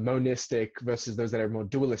monistic versus those that are more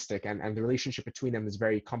dualistic, and the relationship between them is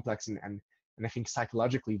very complex and I think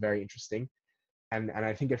psychologically very interesting, and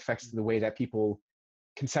I think it affects the way that people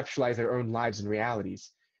conceptualize their own lives and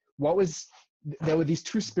realities. There were these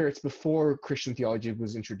two spirits before Christian theology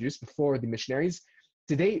was introduced, before the missionaries.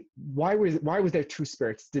 Why was there two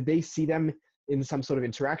spirits? Did they see them in some sort of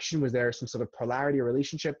interaction? Was there some sort of polarity or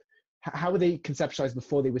relationship? How were they conceptualized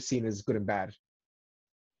before they were seen as good and bad?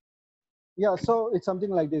 Yeah, so it's something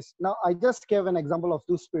like this. Now I just gave an example of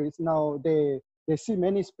two spirits. Now they see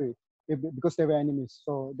many spirits because they were enemies.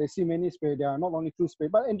 So they see many spirits. They are not only two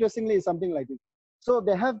spirits. But interestingly, it's something like this. So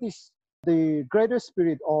they have the greater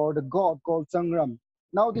spirit or the god called Sangram.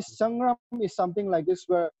 Now this Sangram is something like this,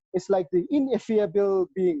 where it's like the ineffable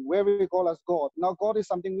being, where we call as God. Now God is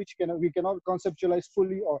something which we cannot conceptualize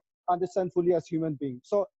fully or understand fully as human beings.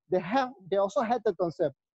 So they also had the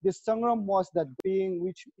concept. This Sangram was that being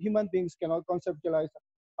which human beings cannot conceptualize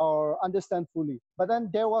or understand fully. But then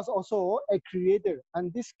there was also a creator,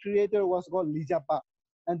 and this creator was called Lijapa.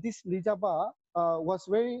 And this Lijapa was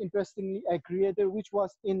very interestingly a creator which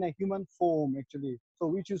was in a human form actually. So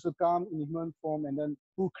which used to come in human form, and then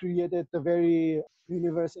who created the very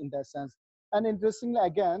universe in that sense. And interestingly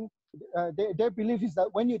again, their belief is that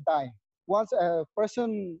when you die, once a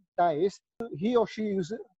person dies, he or she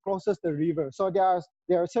crosses the river. So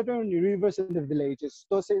there are certain rivers in the villages.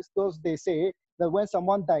 Those they say that when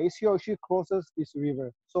someone dies, he or she crosses this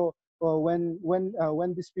river. So when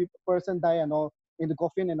this person die and all in the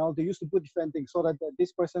coffin and all, they used to put different things so that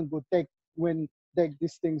this person could take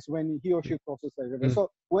these things when he or she crosses the river. So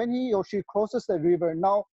when he or she crosses the river,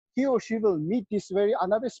 now he or she will meet this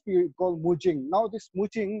another spirit called Mujing. Now this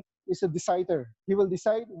Mujing is a decider. He will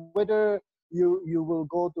decide whether you will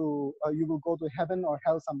go to heaven or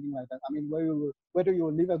hell, something like that. I mean, whether you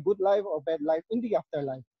will live a good life or bad life in the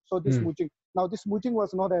afterlife. So this Mujing. Now this Mujing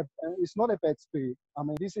was not a bad spirit. I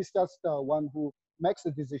mean, this is just one who makes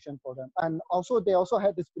the decision for them. And also they also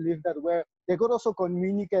had this belief that where they could also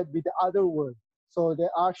communicate with the other world. So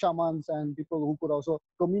there are shamans and people who could also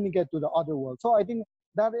communicate to the other world. So I think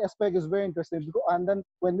that aspect is very interesting. And then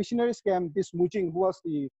when missionaries came, this Mujing, who was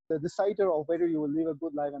the decider of whether you will live a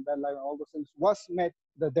good life and bad life and all those things, was met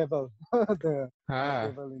the devil, the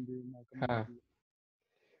devil in the community.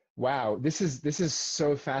 Wow, this is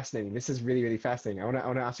so fascinating. This is really, really fascinating. I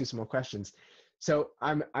want to ask you some more questions. So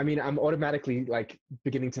I'm automatically like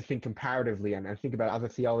beginning to think comparatively and think about other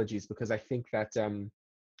theologies, because I think that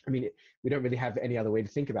we don't really have any other way to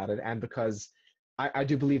think about it, and because I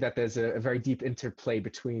do believe that there's a very deep interplay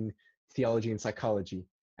between theology and psychology,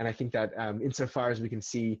 and I think that insofar as we can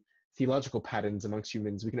see theological patterns amongst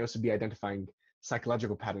humans, we can also be identifying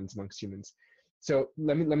psychological patterns amongst humans. So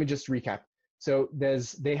let me just recap. So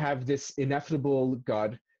they have this ineffable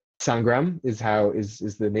God. Sangram is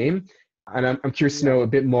the name, and I'm curious to know a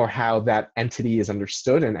bit more how that entity is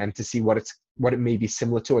understood, and to see what it may be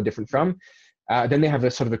similar to or different from. Then they have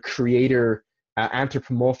a sort of a creator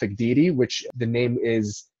anthropomorphic deity, which the name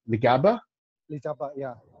is Ligaba. Lijapa,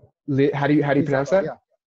 yeah. How do you pronounce that? Yeah.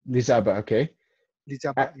 Lizaba, okay.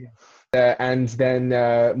 Lijapa, yeah. And then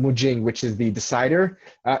Mujing, which is the decider,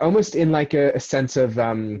 almost in like a sense of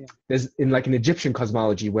there's in like an Egyptian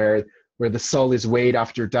cosmology where the soul is weighed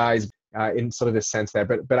after it dies, in sort of a sense there.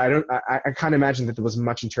 But I can't imagine that there was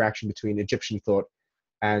much interaction between Egyptian thought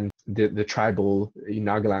and the tribal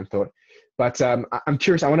Nagaland thought. But I'm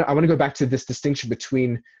curious. I want to go back to this distinction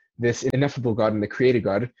between this ineffable God and the created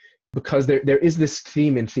God, because there is this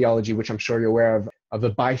theme in theology, which I'm sure you're aware of a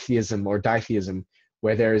bitheism or ditheism,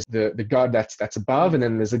 where there's the God that's above, and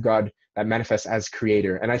then there's a God that manifests as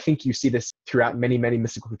creator. And I think you see this throughout many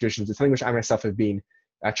mystical traditions. It's something which I myself have been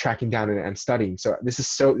tracking down and studying. So this is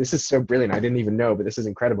so brilliant. I didn't even know, but this is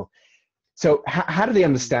incredible. So how do they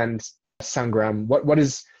understand Sangram? What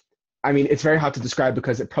is? I mean, it's very hard to describe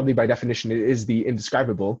because it probably by definition it is the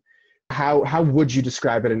indescribable. How would you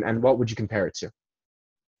describe it, and what would you compare it to?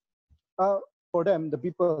 For them, the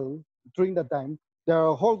people during that time,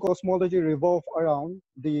 their whole cosmology revolved around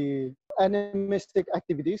the animistic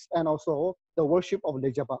activities and also the worship of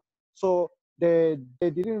Lejapa. So they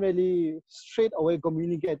didn't really straight away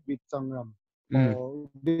communicate with Sangram or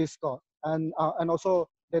this god, and also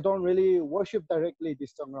they don't really worship directly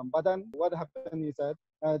this Sangram. But then what happened is that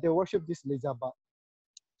they worship this Lijaba.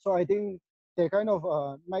 So I think they kind of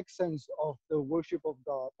make sense of the worship of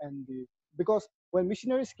God and because when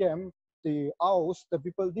missionaries came, the Aus, the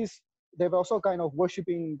people, they were also kind of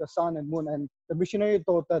worshiping the sun and moon, and the missionary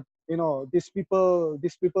thought that these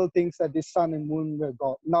people thinks that the sun and moon were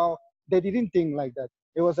God. Now they didn't think like that.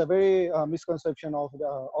 It was a very misconception of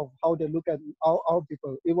how they look at our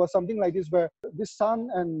people. It was something like this where this sun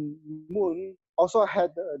and moon also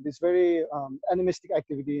had this very animistic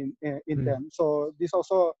activity in them. So this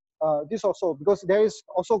also because there is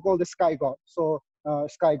also called the sky god. So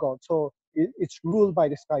sky god. So it's ruled by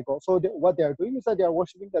the sky god. So what they are doing is that they are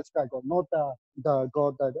worshiping that sky god, not the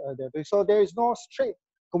god that they're doing. So there is no straight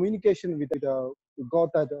communication with the god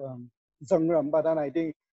that Zangram. But then I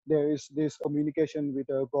think there is this communication with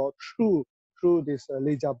God through this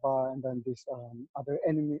Lejaba and then this other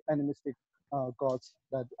animistic gods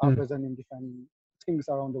that are present in different things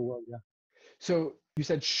around the world. Yeah. So you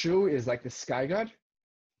said Shu is like the sky god?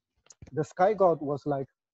 The sky god was like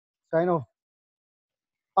kind of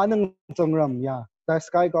Anang Zangram. Yeah. The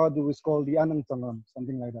sky god was called the Anang Zangram,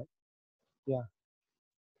 something like that. Yeah.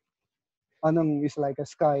 Anang is like a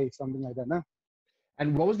sky, something like that. Nah?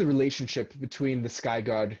 And what was the relationship between the sky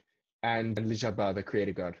god and Lijaba, the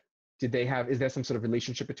creator god? Is there some sort of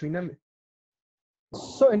relationship between them?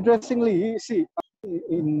 So interestingly, see,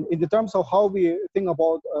 in the terms of how we think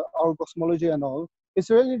about our cosmology and all, it's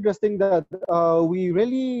really interesting that we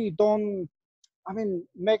really don't,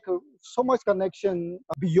 make so much connection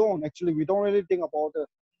beyond. Actually, we don't really think about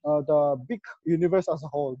the big universe as a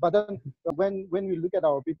whole. But then when we look at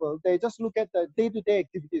our people, they just look at the day-to-day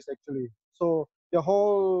activities actually. So the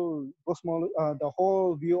whole the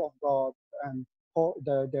whole view of God and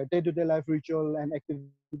their day-to-day life ritual and activity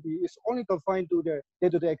is only confined to their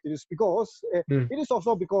day-to-day activities because it is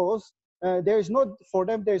also because there is no for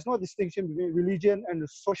them there is no distinction between religion and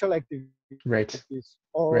social activities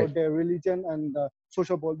or their religion and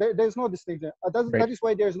social ball. There is no distinction. That is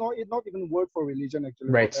why there is not even word for religion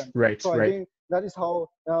actually. So I think that is how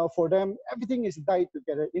for them everything is tied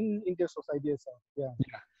together in their society itself. Yeah.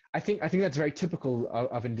 I think that's very typical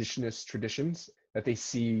of indigenous traditions, that they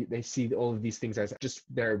see all of these things as just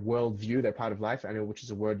their worldview, their part of life. I know, which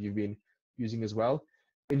is a word you've been using as well.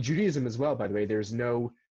 In Judaism as well, by the way, there's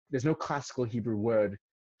no classical Hebrew word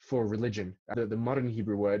for religion. The modern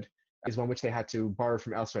Hebrew word is one which they had to borrow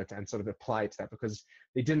from elsewhere and sort of apply to that, because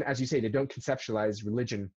they didn't, as you say, they don't conceptualize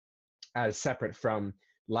religion as separate from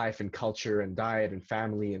life and culture and diet and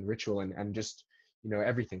family and ritual and just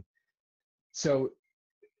everything. So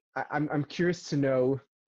I'm curious to know,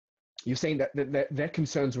 you're saying that their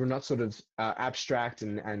concerns were not sort of abstract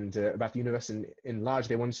and about the universe in large.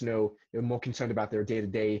 They wanted to know, they were more concerned about their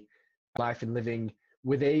day-to-day life and living.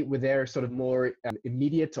 Were there sort of more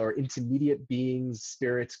immediate or intermediate beings,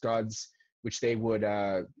 spirits, gods, which they would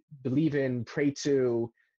believe in, pray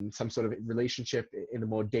to, in some sort of relationship in the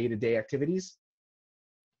more day-to-day activities?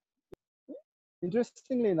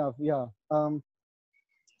 Interestingly enough, yeah.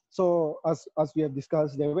 So as we have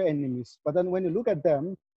discussed, they were enemies. But then when you look at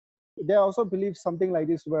them, they also believe something like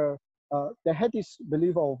this, where they had this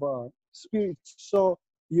belief of spirits. So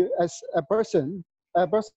you, as a person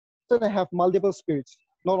have multiple spirits.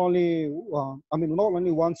 Not only not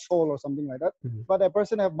only one soul or something like that, but a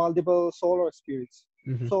person have multiple soul or spirits.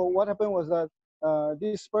 So what happened was that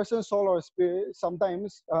this person's soul or spirit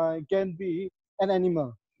sometimes can be an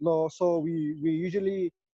animal. So we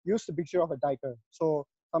usually use the picture of a tiger. So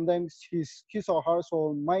sometimes his or her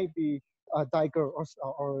soul might be a tiger or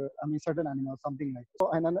certain animal, something like that.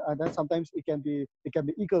 So and then sometimes it can be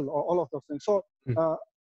eagle or all of those things. So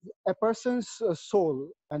a person's soul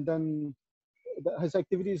and then his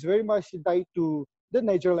activity is very much tied to the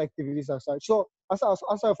natural activities as such. So as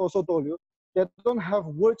I've also told you, they don't have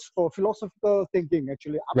words for philosophical thinking,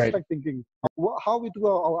 actually, abstract thinking. How we do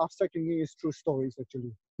our abstract thinking is through stories,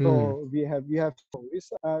 actually. So we have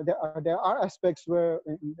stories. There are aspects where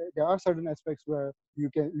there are certain aspects where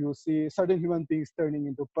you'll see certain human beings turning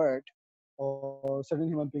into bird, or certain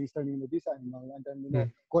human beings turning into this animal, and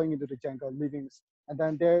then going into the jungle, living. And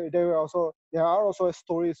then there are also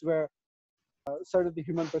stories where certain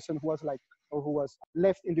human person who was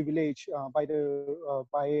left in the village by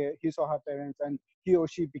his or her parents, and he or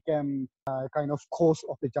she became kind of ghost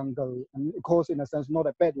of the jungle, and ghost in a sense, not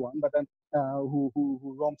a bad one, but then who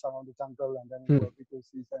roams around the jungle and then who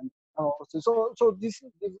sees and so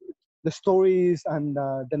the stories and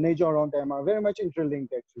the nature around them are very much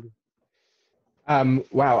interlinked actually.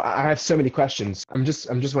 Wow, I have so many questions. I'm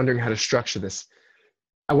just wondering how to structure this.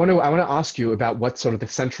 I want to ask you about what sort of the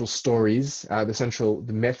central stories, the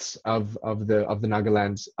myths of the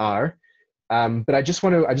Nagalands are. But I just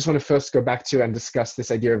want to first go back to and discuss this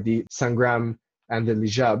idea of the Sangram and the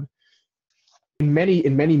Lijab. In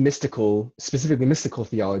many mystical, specifically mystical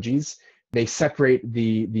theologies, they separate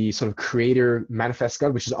the sort of creator manifest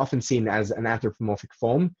God, which is often seen as an anthropomorphic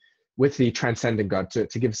form, with the transcendent God.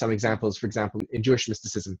 To give some examples, for example, in Jewish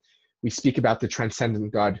mysticism, we speak about the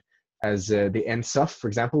transcendent God as the Ein Sof, for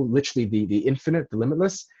example, literally the infinite, the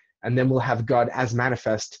limitless, and then we'll have God as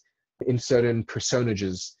manifest in certain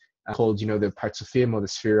personages called, the Partzufim or the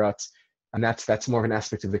Sphirot, and that's more of an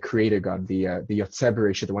aspect of the creator God, the Yotzer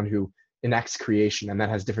Bereishit, the one who enacts creation, and that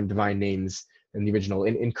has different divine names than the original.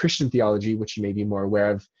 In Christian theology, which you may be more aware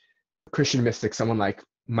of, Christian mystics, someone like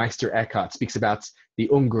Meister Eckhart speaks about the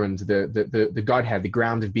Ungrund, the Godhead, the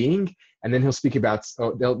ground of being, and then he'll speak about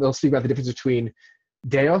they'll speak about the difference between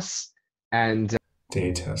Deus and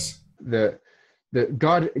Deitas. the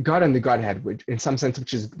God and the Godhead, which in some sense,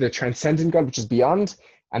 which is the transcendent God, which is beyond,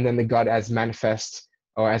 and then the God as manifest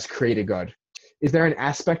or as created God. Is there an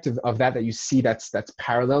aspect of that you see that's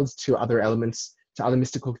paralleled to other elements, to other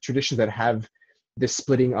mystical traditions that have this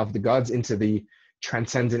splitting of the gods into the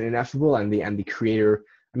transcendent, ineffable, and the creator?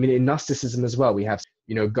 I mean, in Gnosticism as well, we have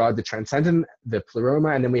God, the transcendent, the pleroma,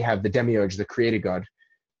 and then we have the demiurge, the created God.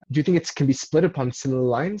 Do you think it can be split upon similar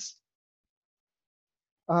lines?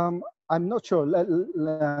 I'm not sure.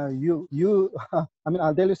 You. I mean,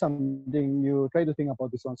 I'll tell you something. You try to think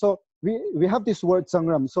about this one. So we have this word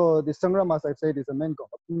Sangram. So the Sangram, as I said, is a main god.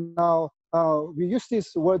 Now we use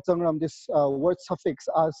this word Sangram, this word suffix,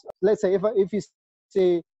 as, let's say, if we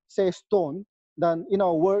say stone, then in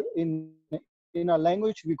our word in our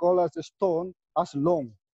language we call as a stone as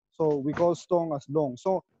long. So we call stone as long.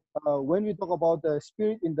 So when we talk about the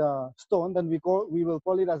spirit in the stone, then we will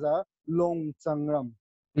call it as a long Sangram.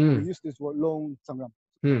 We use this word long Sangram,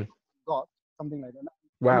 God, something like that.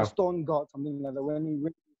 Wow. And stone God, something like that. When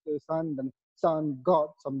we the sun, then sun God,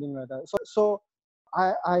 something like that. So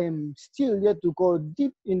I am still yet to go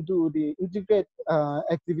deep into the intricate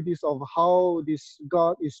activities of how this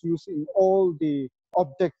God is used in all the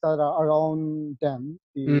objects that are around them,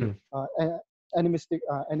 the animistic,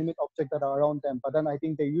 animate objects that are around them. But then I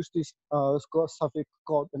think they use this suffix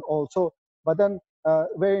God and also. But then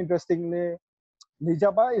very interestingly,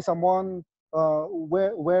 Lijaba is someone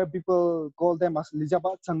where people call them as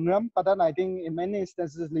Lijaba Sangram, but then I think in many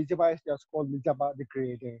instances Lijaba is just called Lijaba the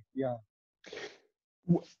creator. Yeah.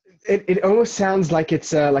 It almost sounds like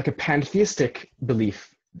it's like a pantheistic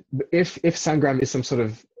belief. If Sangram is some sort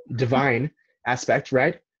of divine aspect,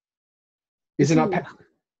 right? Is it not?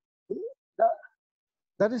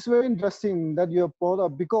 That is very interesting that you have brought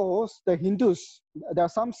up, because the Hindus, there are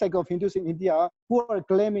some sect of Hindus in India who are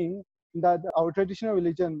claiming that our traditional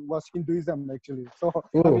religion was Hinduism actually. So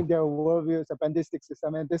I mean, their worldview is a pantheistic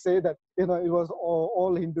system, and they say that it was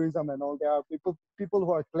all Hinduism and all. There are people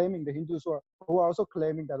who are claiming, the Hindus who are also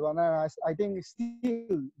claiming that one. And I think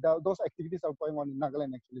still those activities are going on in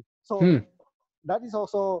Nagaland actually. So that is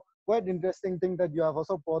also quite interesting thing that you have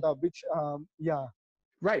also brought up, which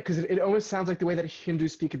Right, because it almost sounds like the way that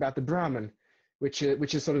Hindus speak about the Brahman, which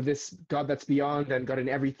is sort of this God that's beyond and God in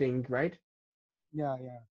everything, right? Yeah.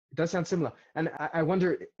 It does sound similar. And I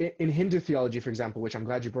wonder, in Hindu theology, for example, which I'm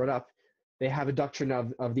glad you brought up, they have a doctrine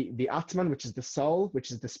of the Atman, which is the soul,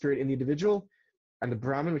 which is the spirit in the individual, and the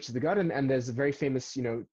Brahman, which is the God. And there's a very famous,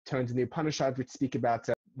 tones in the Upanishad which speak about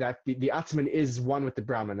that the Atman is one with the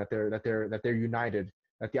Brahman, that they're united,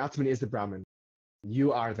 that the Atman is the Brahman.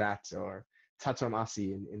 You are that, or Tattvam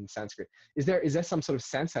Asi in Sanskrit. Is there some sort of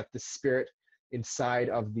sense that the spirit inside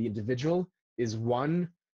of the individual is one,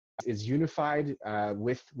 is unified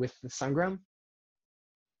with the Sangram?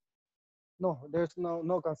 No, there's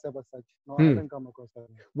no concept as such. No, I haven't come across that.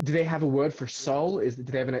 Do they have a word for soul? Do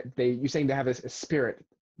they have you're saying they have a spirit?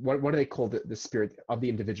 What do they call the spirit of the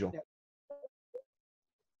individual? Yeah.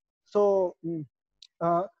 So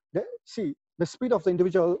the spirit of the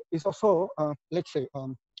individual is also let's say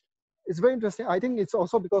it's very interesting. I think it's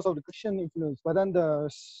also because of the Christian influence. But then the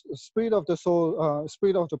spirit of the soul,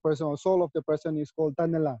 spirit of the person, or soul of the person is called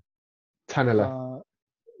Tanala. Tanala.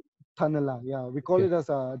 Tanala, yeah. We call it as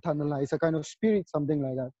a Tanala. It's a kind of spirit, something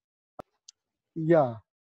like that. Yeah.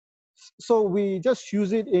 So we just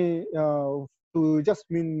use it to just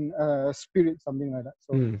mean spirit, something like that.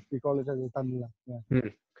 So we call it as a Tanala. Yeah.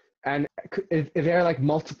 And are there like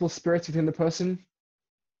multiple spirits within the person?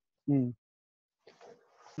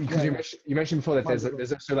 Because you mentioned before that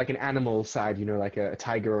there's also like an animal side, like a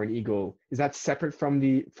tiger or an eagle. Is that separate from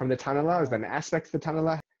the Tanala? Is that an aspect of the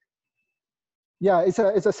Tanala? Yeah, it's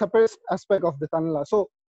a separate aspect of the Tanala. So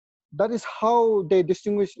that is how they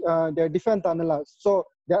distinguish their different Tanalas. So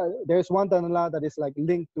there's one Tanala that is like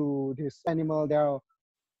linked to this animal. There are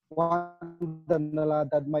one Tanala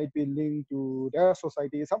that might be linked to their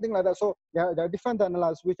society, something like that. So there are different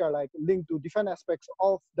Tanalas which are like linked to different aspects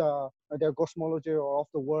of their cosmology or of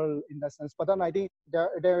the world in that sense. But then I think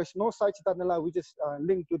there is no such Tanala which is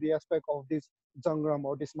linked to the aspect of this Zangram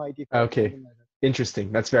or this mighty call, Okay, something like that.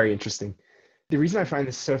 interesting. That's very interesting. The reason I find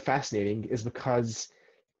this so fascinating is because,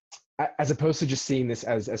 as opposed to just seeing this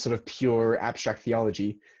as sort of pure abstract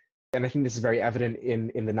theology, and I think this is very evident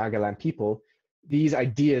in the Nagaland people, these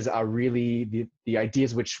ideas are really the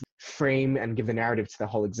ideas which frame and give the narrative to the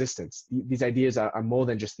whole existence. These ideas are more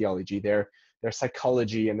than just theology. They're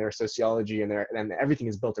psychology and their sociology and everything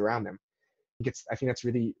is built around them. I think that's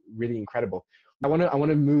really, really incredible. I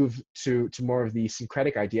want to move to more of the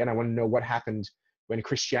syncretic idea, and I want to know what happened when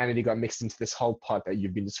Christianity got mixed into this whole pot that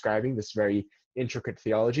you've been describing, this very intricate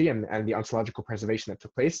theology and the ontological preservation that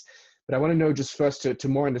took place. But I want to know just first to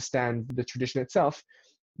more understand the tradition itself,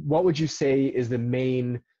 what would you say is the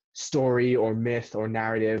main story or myth or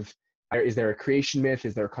narrative? Is there a creation myth?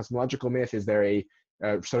 Is there a cosmological myth? Is there a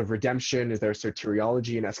sort of redemption? Is there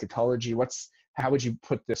soteriology and eschatology? How would you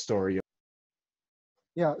put this story?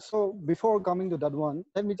 Yeah, so before coming to that one,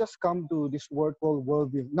 let me just come to this word called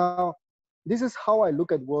worldview. Now, this is how I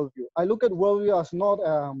look at worldview. I look at worldview as not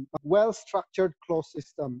a well-structured closed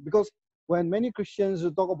system, because when many Christians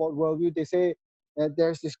talk about worldview, they say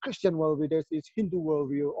there's this Christian worldview, there's this Hindu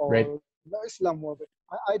worldview, or Right. Islam worldview.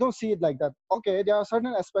 I don't see it like that. Okay, there are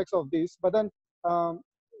certain aspects of this, but then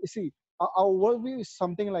you see, our worldview is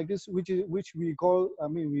something like this, which we call. I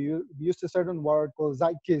mean, we use a certain word called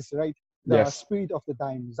zeitgeist, right? The Yes. spirit of the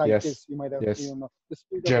time, Yes. zeitgeist. You might have, Yes. you know, the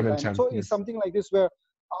spirit German of the time. term. So Yes. it's something like this where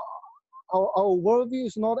our worldview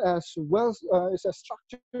is not as well. It's a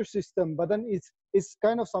structured system, but then it's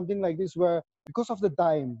kind of something like this where because of the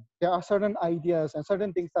time, there are certain ideas and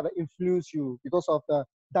certain things that influence you because of the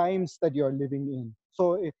times that you are living in.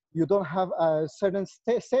 So if you don't have a certain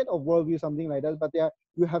set of worldview, something like that, but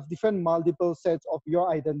you have different multiple sets of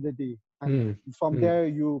your identity, and from there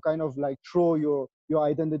you kind of like throw your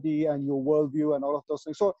identity and your worldview and all of those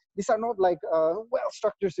things. So these are not like a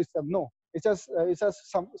well-structured system. No, it's just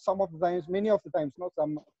some of the times, many of the times, not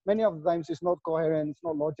some, many of the times it's not coherent, it's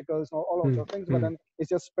not logical, it's not all of those things, but then it's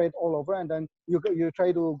just spread all over, and then you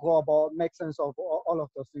try to go about make sense of all of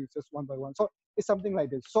those things just one by one. So it's something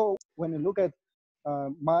like this. So when you look at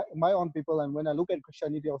my own people, and when I look at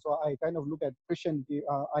Christianity also, I kind of look at Christianity,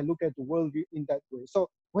 I look at the worldview in that way. So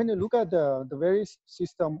when you look at the very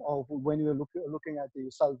system of when you're looking at the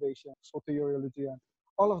salvation, soteriology, and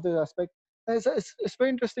all of the aspects, it's very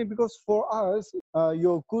interesting, because for us,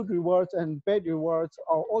 your good rewards and bad rewards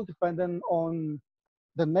are all dependent on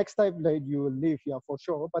the next time that you live, yeah, for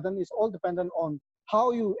sure. But then it's all dependent on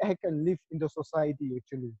how you act and live in the society,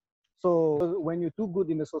 actually. So when you do good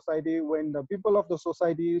in the society, when the people of the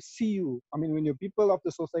society see you, I mean, when your people of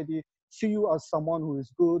the society see you as someone who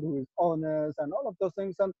is good, who is honest, and all of those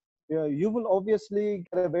things, and you will obviously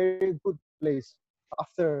get a very good place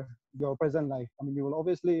after your present life. I mean, you will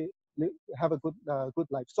obviously have a good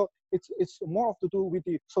life. So it's more of to do with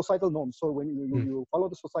the societal norms. So when you follow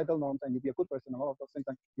the societal norms and you be a good person and all of those things,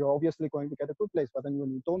 then you're obviously going to get a good place. But then when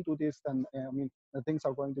you don't do this, then I mean, the things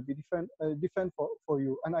are going to be different for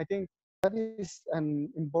you. And I think that is an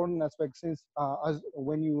important aspect, since as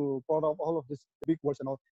when you brought up all of these big words and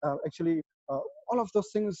all, actually all of those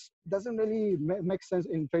things doesn't really make sense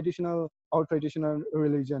in traditional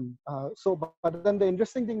religion. But then the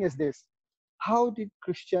interesting thing is this: how did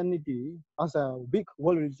Christianity, as a big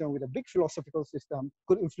world religion with a big philosophical system,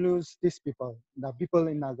 could influence these people, the people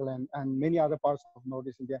in Nagaland and many other parts of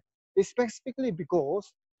Northeast India? It's specifically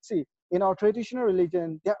because, see, in our traditional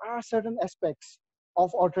religion, there are certain aspects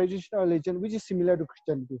of our traditional religion which is similar to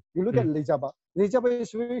Christianity. You look at Lejaba. Lejaba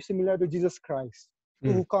is very similar to Jesus Christ,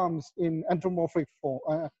 who comes in anthropomorphic form.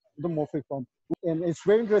 And it's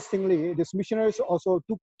very interestingly, these missionaries also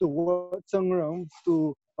took the word Sangram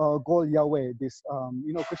to call Yahweh, this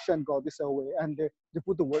Christian God, this Yahweh, and they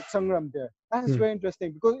put the word Sangram there. And it's very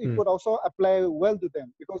interesting, because it could also apply well to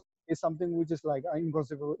them, because it's something which is like an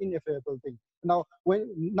inconceivable, ineffable thing. Now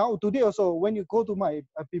today also, when you go to my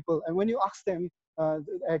people and when you ask them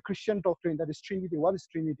a Christian doctrine, that is Trinity, what is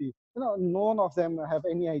Trinity? None of them have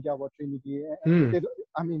any idea about Trinity.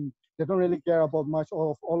 They don't really care about much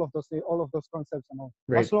of all of those concepts and all.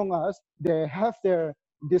 Right. As long as they have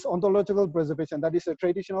this ontological preservation, that is a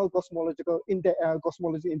traditional cosmology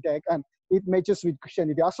intact, and it matches with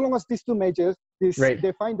Christianity. As long as these two matches, they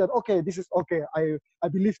find that this is okay. I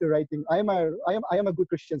believe the right thing. I am a good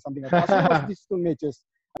Christian, something like that. As long as these two matches,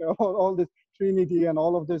 all this Trinity and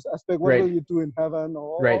all of this aspect. What Right. will you do in heaven?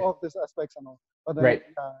 Or Right. all of these aspects and all. But then, Right.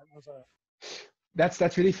 it was a,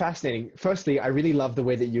 That's really fascinating. Firstly, I really love the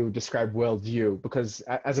way that you describe worldview, because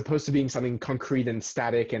as opposed to being something concrete and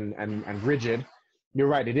static and rigid, you're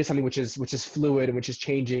right. It is something which is fluid and which is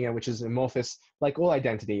changing and which is amorphous, like all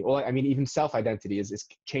identity. All, I mean, even self-identity is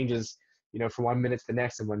changes, from one minute to the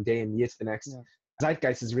next and one day and year to the next. Yeah.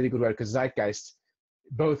 Zeitgeist is a really good word, because zeitgeist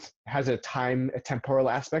both has a temporal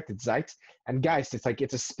aspect, it's Zeit, and Geist, it's like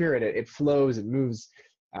it's a spirit. It flows, it moves.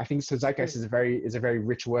 I think so. Zeitgeist is a very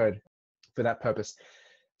rich word for that purpose.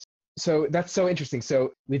 So that's so interesting.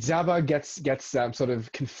 So Lidzaba gets sort of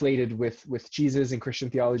conflated with Jesus in Christian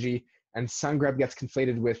theology, and Sangreb gets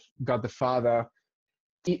conflated with God the Father.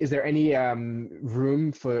 Is there any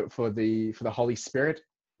room for the Holy Spirit,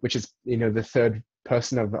 which is the third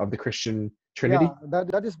person of the Christian Trinity? Yeah,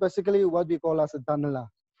 that is basically what we call as a Tanala.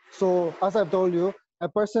 So as I've told you, a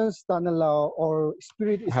person's Tanala or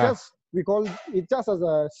spirit is just, we call it just as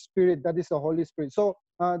a spirit, that is the Holy Spirit. So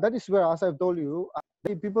that is where, as I've told you,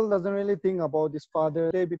 people doesn't really think about this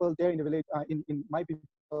Father. People there in the village, in my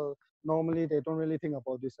people, normally they don't really think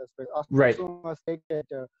about this aspect. As Right. long as they get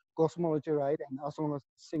cosmology right, and as long as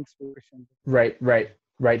things Christian. Right.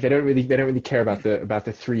 They don't really care about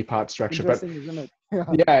the three-part structure. But Interesting, isn't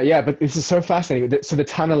it? Yeah, but this is so fascinating. So the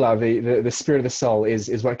Tanala, the spirit of the soul,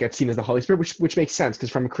 is what gets seen as the Holy Spirit, which makes sense,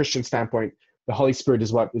 because from a Christian standpoint, the Holy Spirit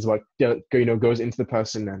is what goes into the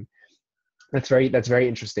person, and that's very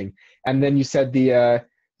interesting. And then you said the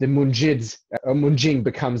Munjid or Munjing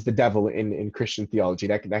becomes the devil in Christian theology.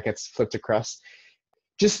 That gets flipped across.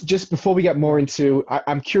 Just before we get more into,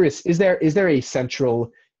 I'm curious, is there a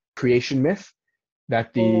central creation myth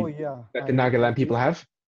that the Nagaland people have?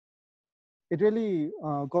 It really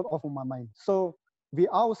got off of my mind. So we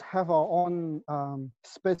always have our own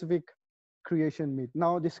specific creation myth.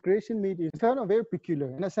 Now, this creation myth is kind of very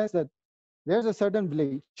peculiar in a sense that there's a certain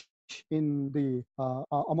village in the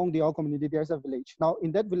among the Ao community. There's a village. Now,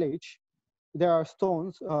 in that village, there are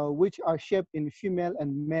stones which are shaped in female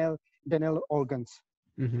and male genital organs.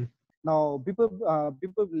 Mm-hmm. Now, people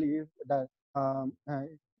believe that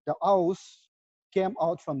the Aos came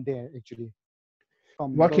out from there actually.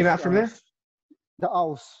 What came out from there? The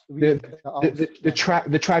Aos.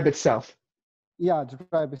 The tribe itself. Yeah, the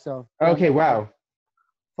tribe itself. Okay, wow.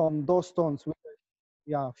 From those stones,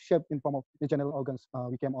 shaped in form of the genital organs,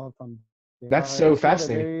 we came out from there. That's so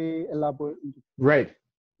fascinating. Very elaborate. Right.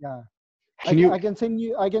 Yeah. I can send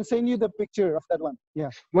you the picture of that one. Yeah.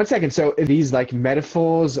 1 second. So are these like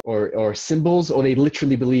metaphors or symbols, or they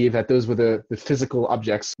literally believe that those were the physical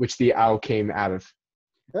objects which the Ao came out of?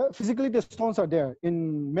 Physically, the stones are there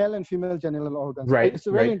in male and female genital organs. Right. It's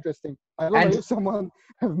very interesting. I don't know if someone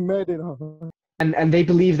have made it. And they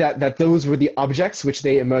believe that those were the objects which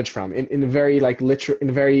they emerged from in a very in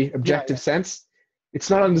a very objective sense. It's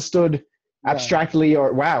not understood abstractly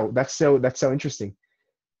or wow. That's so interesting.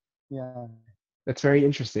 Yeah. That's very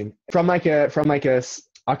interesting. From like a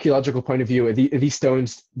archaeological point of view, are these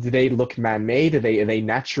stones, do they look man-made? Are they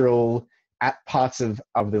natural parts of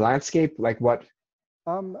the landscape? Like what?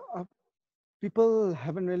 People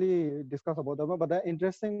haven't really discussed about that one, but the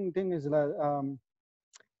interesting thing is that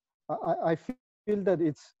I feel that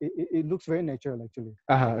it looks very natural actually.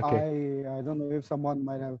 Okay. I don't know if someone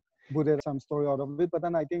might have put some story out of it, but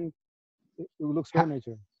then I think it looks very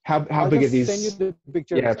natural. How big are these? I'll just send you the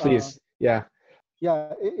pictures. Yeah, please. Yeah.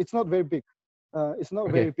 It's not very big. It's not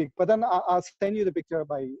very big, but then I'll send you the picture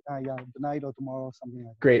by tonight or tomorrow or something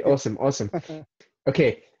like that. Great, awesome.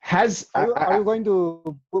 Okay, are you going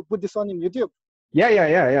to put this on in YouTube?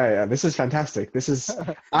 Yeah. This is fantastic. This is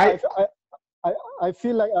I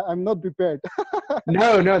feel like I'm not prepared.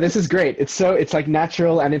 No, this is great. It's like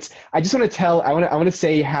natural, and I just want to I want to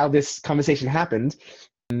say how this conversation happened.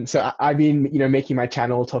 So I've been making my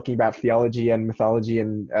channel talking about theology and mythology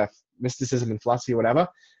and mysticism and philosophy, whatever.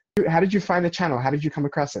 How did you find the channel? How did you come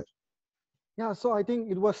across it? Yeah, so I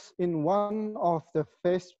think it was in one of the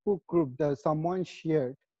Facebook group that someone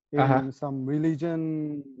shared in some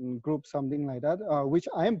religion group, something like that, which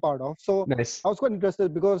I am part of. So nice. I was quite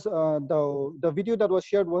interested because the video that was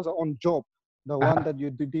shared was on Job, the one that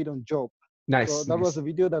you did on Job. Nice. So that was the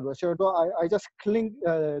video that was shared. So I just clicked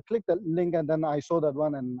the link, and then I saw that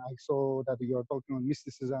one, and I saw that you're talking on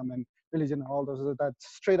mysticism and religion and all those. So that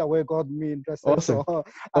straight away got me interested. Awesome. So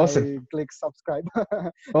awesome. I clicked subscribe.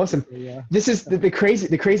 Awesome. So, yeah. This is the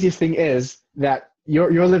craziest thing is that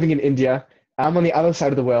you're living in India. I'm on the other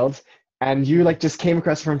side of the world, and you just came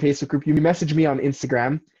across from Facebook group. You messaged me on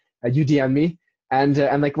Instagram. You DM me, and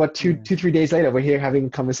like what 2-3 days later, we're here having a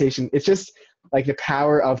conversation. It's just like the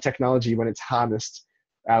power of technology when it's harnessed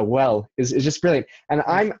well is just brilliant. And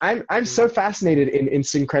I'm so fascinated in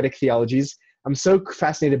syncretic theologies. I'm so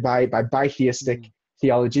fascinated by bitheistic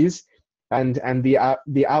theologies, and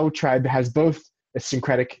the Ao tribe has both a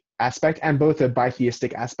syncretic aspect and both a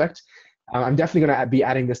bitheistic aspect. I'm definitely going to be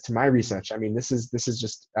adding this to my research. I mean, this is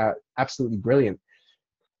just absolutely brilliant.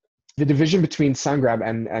 The division between Sangram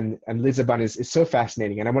and Lizaban is so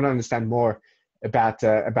fascinating, and I want to understand more about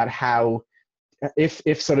how,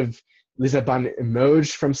 if sort of Lizaban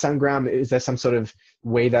emerged from Sangram. Is there some sort of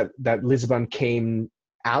way that Lizaban came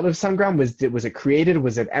out of Sangram? Was it created?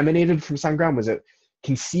 Was it emanated from Sangram? Was it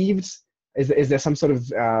conceived? Is there some sort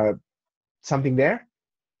of something there?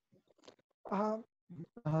 Uh,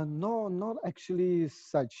 no, not actually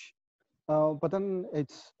such. But then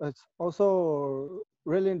it's also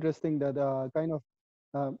really interesting that kind of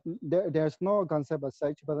there's no concept as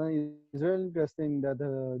such. But then it's really interesting that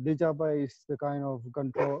Dijaba is the kind of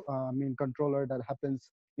controller that happens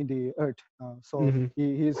in the earth. So Mm-hmm.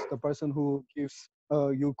 he's the person who gives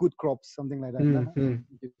you good crops, something like that. Nah? Mm-hmm.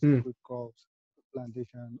 He gives you good crops,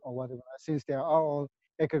 plantation or whatever. Since they are all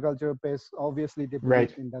agriculture based, obviously they believe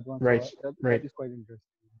Right, in that one. right, So that right. is quite interesting.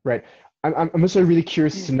 Right. I'm also really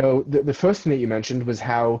curious to know, the first thing that you mentioned was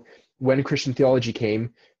how when Christian theology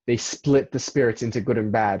came, they split the spirits into good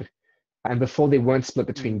and bad. And before they weren't split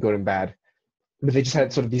between Mm. good and bad, but they just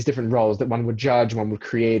had sort of these different roles that one would judge, one would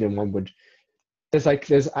create, and one would.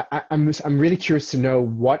 I'm really curious to know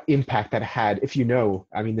what impact that had, if you know.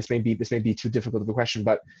 I mean, this may be too difficult of a question,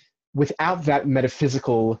 but without that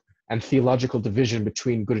metaphysical and theological division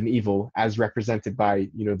between good and evil, as represented by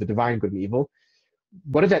the divine good and evil,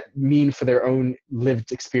 what did that mean for their own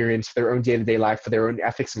lived experience, for their own day-to-day life, for their own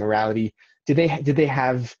ethics and morality? Did they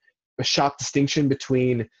have a sharp distinction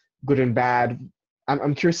between good and bad?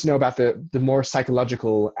 I'm curious to know about the more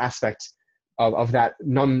psychological aspect of that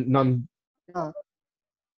non. Yeah.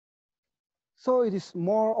 So it is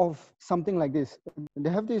more of something like this. They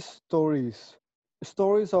have these stories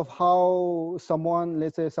of how someone,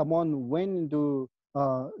 let's say, someone went into,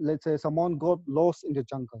 let's say, someone got lost in the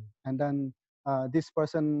jungle, and then this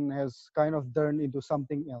person has kind of turned into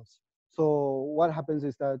something else. So what happens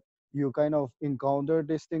is that you kind of encounter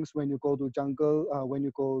these things when you go to jungle, when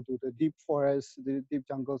you go to the deep forests, the deep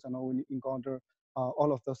jungles, and all, when you encounter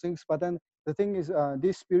all of those things. But then the thing is,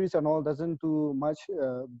 these spirits and all doesn't do much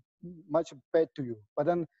bad to you. But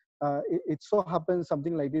then it so happens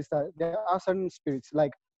something like this, that there are certain spirits,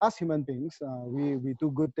 like us human beings, we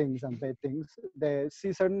do good things and bad things. They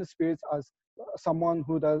see certain spirits as someone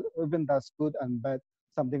who does good and bad,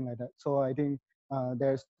 something like that. So I think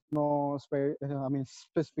there's no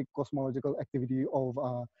specific cosmological activity of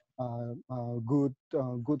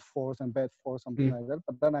good force and bad force, something Hmm. like that.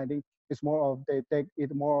 But then I think it's more of, they take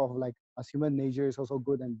it more of like, as human nature is also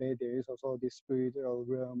good and bad, there is also this spiritual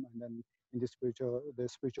realm, and then in the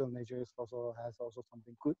spiritual nature is also has also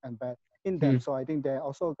something good and bad in them. Hmm. So I think they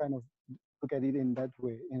also kind of look at it in that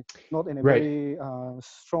way, and not in a Right, very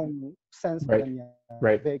strong sense, but right, then yeah,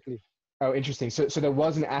 right. vaguely. Oh, interesting. So there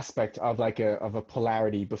was an aspect of like a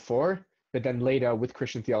polarity before, but then later with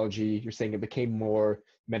Christian theology, you're saying it became more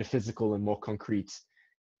metaphysical and more concrete.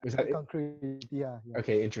 Was that it? Concrete, yeah.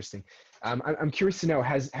 Okay, interesting. I'm curious to know,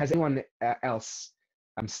 has anyone else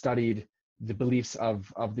studied the beliefs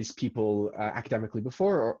of these people academically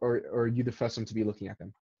before, or are you the first one to be looking at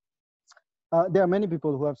them? There are many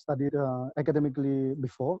people who have studied academically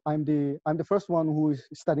before. I'm the first one who is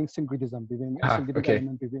studying syncretism, between Ah, syncretic okay,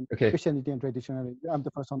 element between okay. Christianity and traditionality. I'm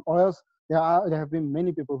the first one, or else there have been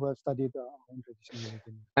many people who have studied in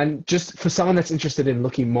traditionality. And just for someone that's interested in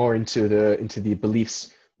looking more into the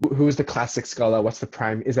beliefs, who is the classic scholar? What's the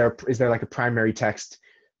prime? Is there like a primary text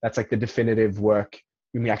that's like the definitive work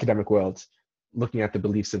in the academic world, looking at the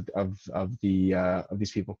beliefs of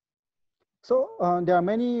these people? So there are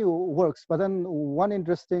many works, but then one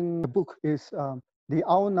interesting book is the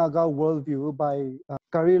Ao Naga Worldview by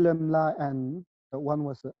Kari Lemla, and one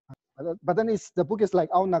was, but then the book is like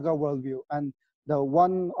Ao Naga Worldview, and the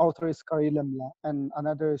one author is Kari Lemla, and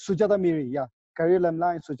another Sujata Miri, yeah, Kari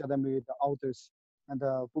Lemla and Sujata Miri, the authors, and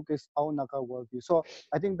the book is Ao Naga Worldview. So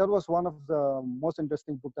I think that was one of the most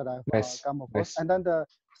interesting book that I've Nice, come across, nice. and then the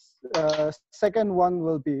second one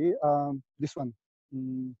will be this one.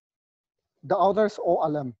 Mm, the author is O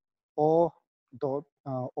Alam,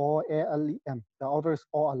 O-A-L-E-M. The author is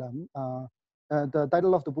O Alam. The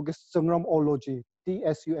title of the book is Sangram Ology,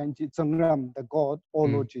 Tsung, Sangram, the God,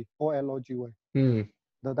 Mm, Ology, O-L-O-G-Y. mm,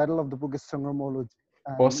 The title of the book is Sangram Ology,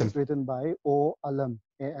 and awesome. it's written by O Alam,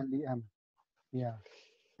 A-L-E-M. Yeah,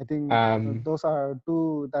 I think Um, those are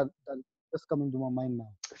two that just coming to my mind now.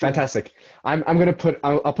 Fantastic. I'm going to put,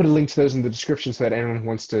 I'll put a link to those in the description so that anyone who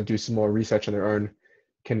wants to do some more research on their own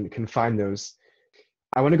can find those.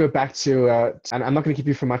 I want to go back to, and I'm not going to keep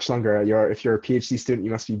you for much longer. If you're a PhD student,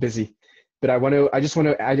 you must be busy. But I want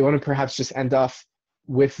to perhaps just end off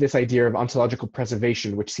with this idea of ontological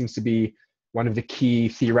preservation, which seems to be one of the key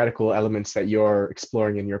theoretical elements that you're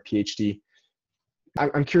exploring in your PhD.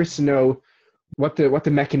 I'm curious to know what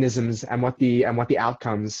the mechanisms and what the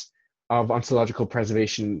outcomes of ontological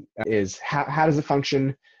preservation is. How does it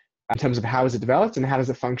function in terms of how is it developed, and how does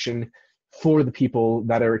it function for the people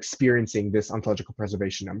that are experiencing this ontological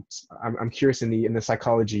preservation? I'm curious in the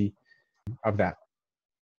psychology of that.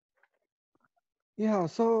 Yeah,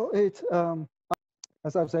 so it's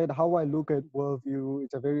as I've said, how I look at worldview,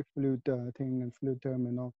 it's a very fluid thing and fluid term,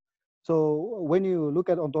 you know. So when you look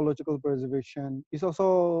at ontological preservation, it's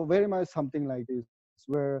also very much something like this,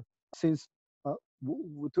 where since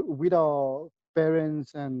with our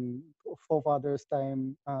parents and forefathers'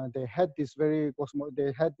 time, they had this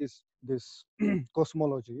this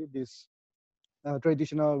cosmology, this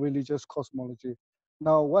traditional religious cosmology.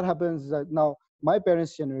 Now, what happens is that now my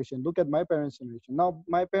parents' generation, look at my parents' generation. Now,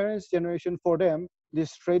 my parents' generation, for them,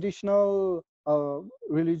 this traditional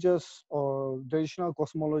religious or traditional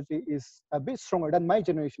cosmology is a bit stronger than my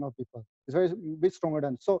generation of people. It's very bit stronger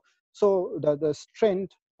than so the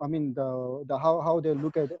strength. I mean the how they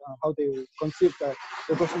look at how they conceive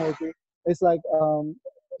the cosmology. It's like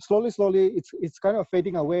slowly it's kind of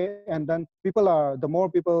fading away, and then the more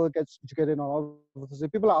people get educated on all of this,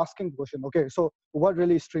 people are asking the question, okay, so what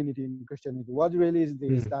really is Trinity in Christianity, what really is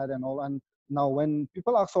this, that, and all. And now when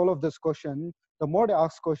people ask all of this question, the more they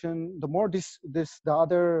ask question, the more the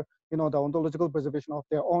other, you know, the ontological preservation of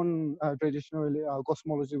their own traditional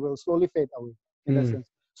cosmology will slowly fade away in that sense.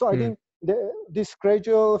 So I think this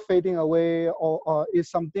gradual fading away is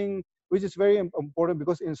something which is very important,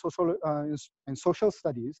 because in social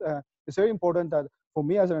studies, it's very important that for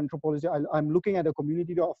me as an anthropologist, I'm looking at the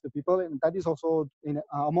community of the people, and that is also in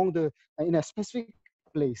a specific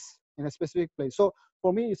place. So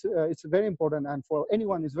for me, it's very important, and for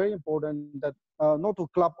anyone, it's very important that not to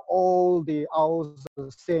club all the owls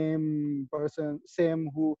the same person, same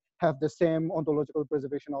who have the same ontological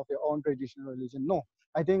preservation of their own traditional religion. No,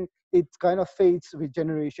 I think it kind of fades with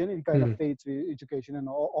generation, it kind of fades with education and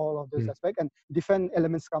all of this aspect, and different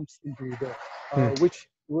elements comes into there,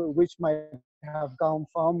 which might have come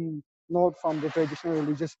from not from the traditional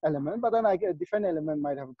religious element, but then I get a different element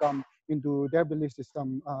might have come into their belief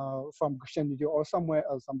system from Christianity or somewhere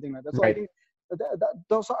else, something like that. So I think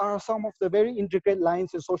those are some of the very intricate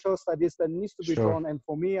lines in social studies that needs to be drawn. And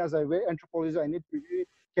for me, as a very anthropologist, I need to be really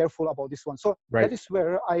careful about this one. So that is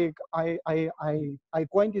where I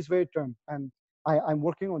coined this very term, and I'm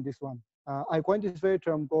working on this one. I coined this very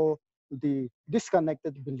term called the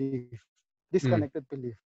disconnected belief. Disconnected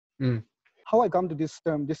belief. How I come to this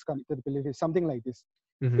term, disconnected belief, is something like this.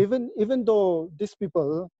 Even though these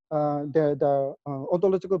people, the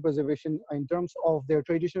ontological preservation in terms of their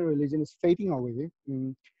traditional religion is fading away.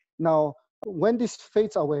 Now, when this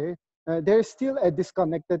fades away, there is still a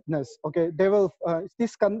disconnectedness. Okay, they will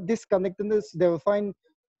disconnectedness. They will find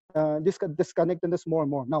disconnectedness more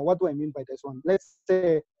and more. Now, what do I mean by this one? Let's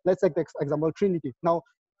take the example Trinity. Now,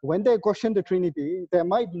 when they question the Trinity, they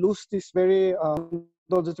might lose this very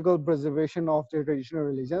ontological preservation of their traditional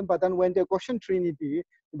religion. But then when they question Trinity,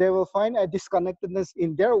 they will find a disconnectedness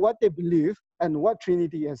in their what they believe and what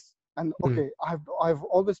Trinity is. And okay, I've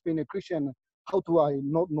always been a Christian. How do I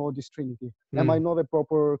not know this Trinity? Am I not a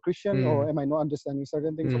proper Christian, or am I not understanding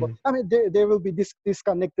certain things? I mean, there will be this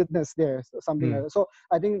disconnectedness there, something like that. So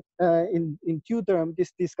I think in due term,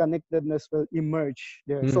 this disconnectedness will emerge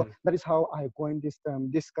there. So that is how I coined this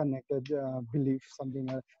term, disconnected belief, something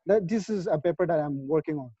like that. This is a paper that I'm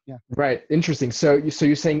working on. Yeah. Right. Interesting. So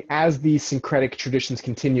you're saying as these syncretic traditions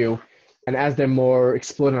continue, and as they're more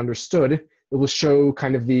explored and understood, it will show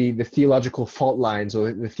kind of the theological fault lines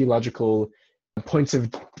or the theological points of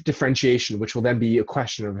differentiation, which will then be a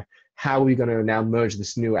question of how are we going to now merge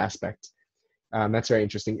this new aspect. That's very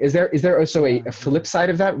interesting. Is there also a flip side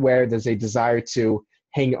of that, where there's a desire to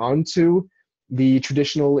hang on to the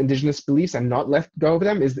traditional indigenous beliefs and not let go of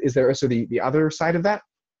them? Is there also the other side of that?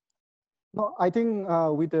 No, I think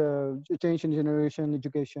with the change in generation,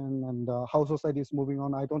 education, and how society is moving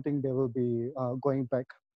on, I don't think they will be going back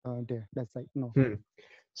there. That's like no.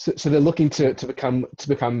 So they're looking to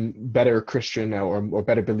become better Christian or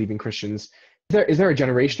better believing Christians. Is there a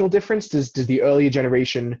generational difference? Does the earlier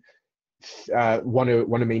generation want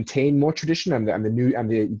to maintain more tradition, and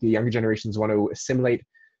the younger generations want to assimilate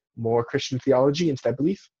more Christian theology into their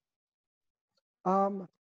belief?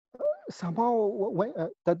 somehow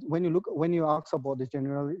when you ask about the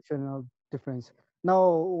general difference,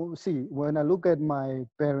 now see, when I look at my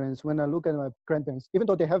parents, when I look at my grandparents, even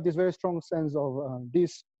though they have this very strong sense of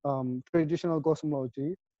this traditional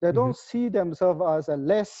cosmology, they Hmm. don't see themselves as a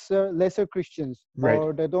lesser Christians, Right.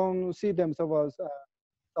 or they don't see themselves as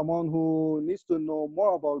someone who needs to know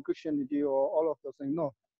more about Christianity or all of those things.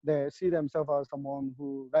 No, they see themselves as someone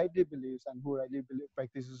who rightly believes and who rightly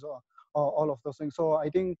practices all of those things. So I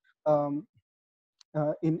think um,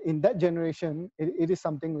 in that generation, it is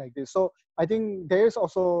something like this. So I think there is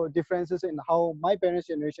also differences in how my parents'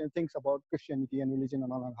 generation thinks about Christianity and religion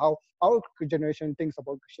and all, and how our generation thinks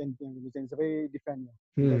about Christianity and religion. It's very different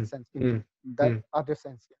in Hmm. that sense, in Hmm. that Hmm. other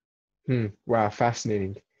sense. Hmm. Wow,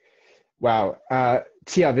 fascinating. Wow.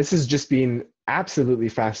 Tia, this has just been absolutely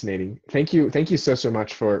fascinating. Thank you so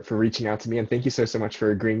much for reaching out to me, and thank you so much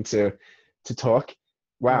for agreeing to talk.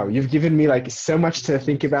 Wow, Yeah, you've given me like yeah. so much Thank you to so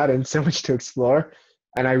think much. about and so much to explore.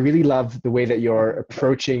 And I really love the way that you're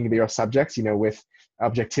approaching your subjects, you know, with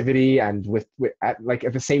objectivity and with at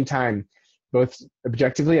the same time, both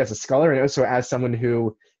objectively as a scholar and also as someone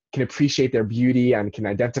who can appreciate their beauty and can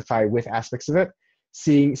identify with aspects of it.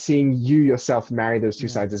 Seeing you yourself marry those two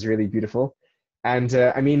Yeah, sides is really beautiful. And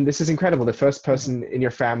I mean, this is incredible. The first person in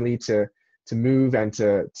your family to move and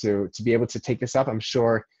to be able to take this up. I'm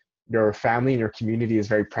sure your family and your community is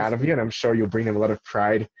very proud that's of you, great. and I'm sure you'll bring them a lot of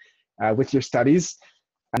pride with your studies.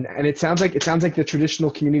 And it sounds like the traditional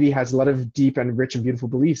community has a lot of deep and rich and beautiful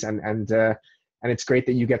beliefs, and it's great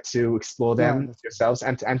that you get to explore Yeah, them that's great. yourselves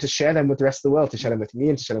and to share them with the rest of the world, to share them with me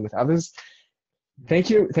and to share them with others. Yeah,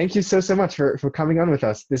 Thank you so much for coming on with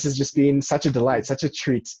us. This has just been such a delight, such a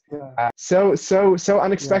treat. yeah, So yeah.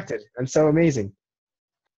 unexpected and so amazing.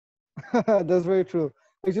 That's very true.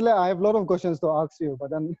 Actually, I have a lot of questions to ask you,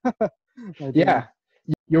 but then I think Yeah,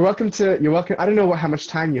 you're welcome to. You're welcome. I don't know how much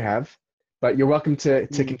time you have, but you're welcome to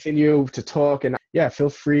mm, continue to talk. And yeah,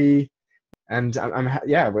 feel free. And I'm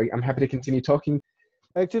happy to continue talking.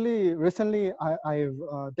 actually recently I've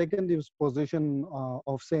taken this position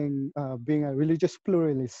of saying being a religious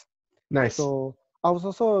pluralist. Nice. So I was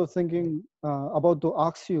also thinking about to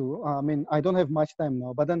ask you. I mean, I don't have much time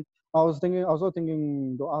now, but then also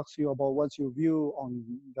thinking to ask you about what's your view on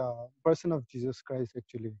the person of Jesus Christ,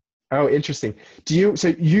 actually. Oh, interesting. So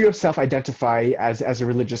you yourself identify as a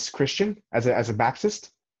religious Christian, as a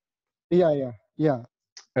Baptist? Yeah, yeah, yeah.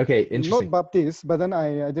 Okay, Not interesting. Baptist, but then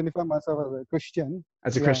I identify myself as a Christian.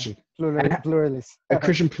 As a Yeah, Christian. And pluralist. a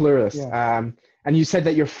Christian pluralist. Yeah. And you said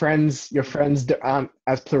that your friends aren't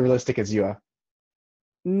as pluralistic as you are.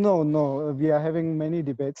 No, no, we are having many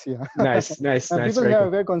debates here. Nice, nice, nice. People Very here are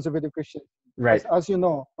cool. very conservative Christian. Right. As you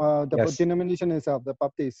know, the Yes. denomination is of the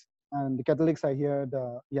Baptists, and the Catholics are here.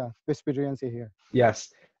 The Presbyterians are here.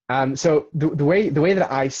 Yes. So the way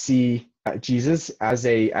that I see Jesus I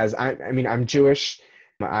mean I'm Jewish.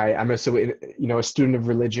 I'm also a student of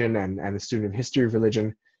religion and a student of history of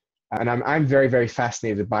religion, and I'm very very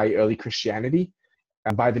fascinated by early Christianity,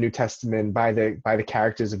 by the New Testament, by the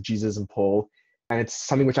characters of Jesus and Paul, and it's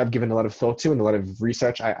something which I've given a lot of thought to and a lot of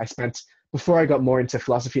research. I spent before I got more into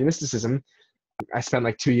philosophy and mysticism. I spent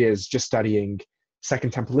like 2 years just studying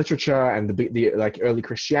Second Temple literature and the like early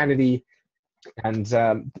Christianity. And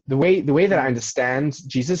the way that I Mm, understand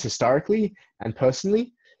Jesus historically and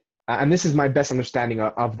personally, and this is my best understanding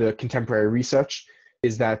of the contemporary research,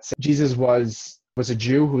 is that Jesus was a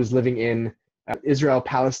Jew who was living in Israel,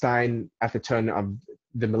 Palestine at the turn of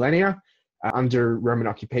the millennia under Roman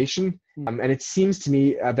occupation. mm, And it seems to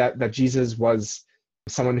me that Jesus was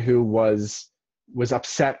someone who was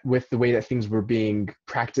upset with the way that things were being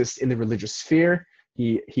practiced in the religious sphere.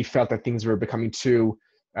 He felt that things were becoming too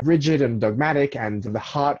rigid and dogmatic, and the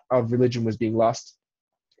heart of religion was being lost.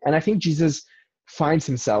 And I think Jesus finds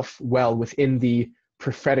himself well within the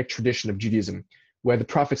prophetic tradition of Judaism, where the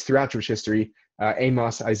prophets throughout Jewish history,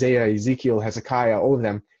 Amos, Isaiah, Ezekiel, Hezekiah, all of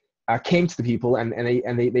them, came to the people and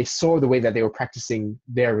they saw the way that they were practicing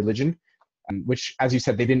their religion, which, as you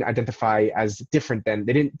said, they didn't identify as different than,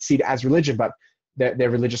 they didn't see it as religion, but their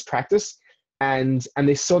religious practice. And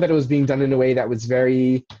they saw that it was being done in a way that was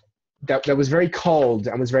that was very cold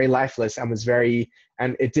and was very lifeless and was very,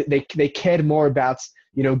 and they cared more about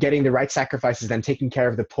getting the right sacrifices than taking care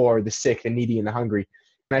of the poor, the sick, the needy, and the hungry.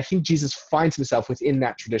 And I think Jesus finds himself within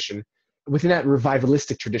that tradition, within that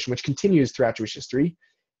revivalistic tradition, which continues throughout Jewish history.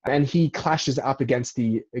 And he clashes up against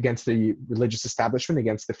the religious establishment,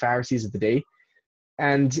 against the Pharisees of the day.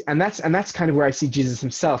 And that's kind of where I see Jesus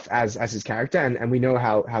himself as his character, and we know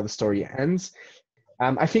how the story ends.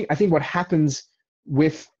 I think what happens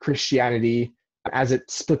with Christianity as it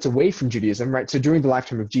splits away from Judaism, right? So during the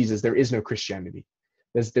lifetime of Jesus, there is no Christianity.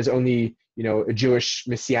 There's only, a Jewish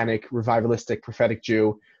messianic revivalistic prophetic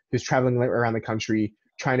Jew who's traveling around the country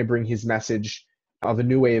trying to bring his message of a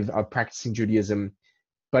new way of practicing Judaism,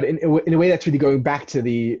 but in a way that's really going back to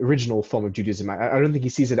the original form of Judaism. I don't think he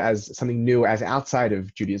sees it as something new, as outside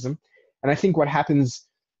of Judaism. And I think what happens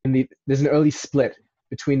there's an early split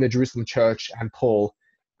between the Jerusalem church and Paul,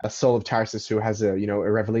 a Saul of Tarsus, who has a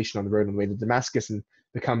revelation on the road on the way to Damascus and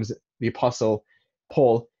becomes the apostle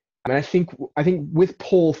Paul. And I think with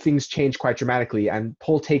Paul things change quite dramatically, and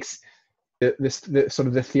Paul takes the sort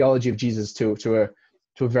of the theology of Jesus to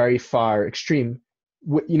a very far extreme,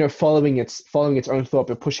 following its own thought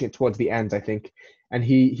but pushing it towards the end, I think. And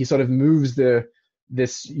he sort of moves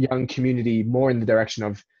this young community more in the direction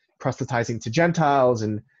of proselytizing to Gentiles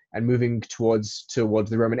and moving towards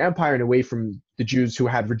the Roman Empire and away from the Jews who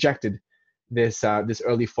had rejected this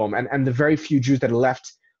early form. And the very few Jews that are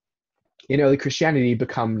left in early Christianity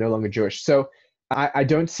become no longer Jewish. So I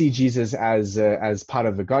don't see Jesus as part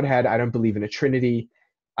of the Godhead. I don't believe in a Trinity.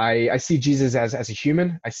 I see Jesus as a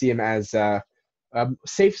human. I see him as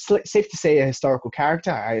safe to say a historical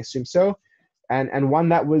character. I assume so. And one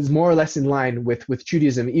that was more or less in line with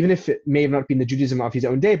Judaism, even if it may have not been the Judaism of his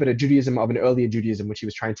own day, but a Judaism of an earlier Judaism, which he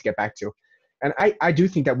was trying to get back to. And I do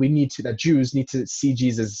think that Jews need to see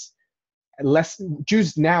Jesus less.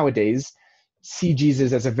 Jews nowadays see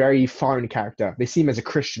Jesus as a very foreign character. They see him as a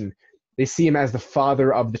Christian. They see him as the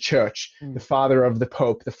father of the church, the father of the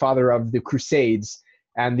Pope, the father of the Crusades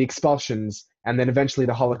and the expulsions, and then eventually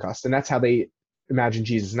the Holocaust. And that's how they imagine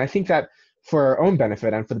Jesus. And I think that for our own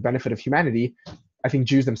benefit and for the benefit of humanity, I think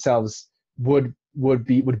Jews themselves would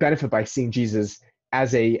benefit by seeing Jesus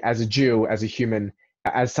as a Jew, as a human,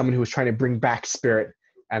 as someone who was trying to bring back spirit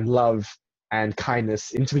and love and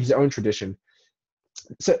kindness into his own tradition.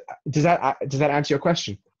 So does that answer your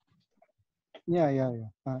question? Yeah.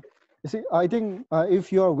 You see, I think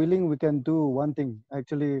if you are willing, we can do one thing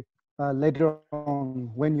actually later on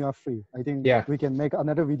when you are free. I think we can make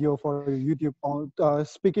another video for YouTube on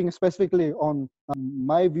speaking specifically on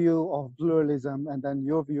my view of pluralism and then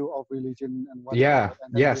your view of religion and what. And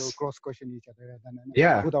then we'll cross question each other and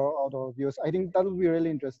then put our views. I think that would be really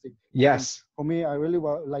interesting. Yes. And for me, I really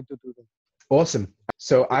would like to do that. Awesome.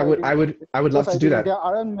 So I would love to do that. There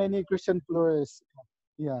aren't many Christian pluralists.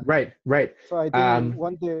 Yeah. Right. So I think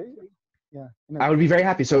one day, I would be very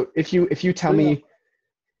happy. So if you tell me,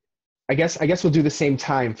 I guess we'll do the same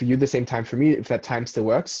time for you, the same time for me, if that time still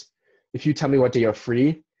works. If you tell me what day you're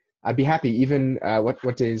free, I'd be happy. Even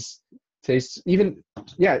what days today's even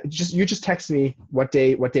just text me what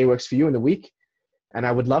day works for you in the week, and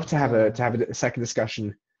I would love to have a second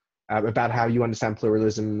discussion about how you understand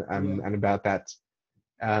pluralism and about that.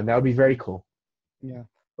 That would be very cool. Yeah,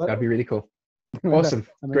 that'd be really cool. Awesome.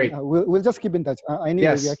 Great. We'll just keep in touch. I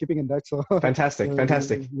know we are keeping in touch. So fantastic.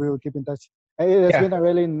 We'll keep in touch. It's been a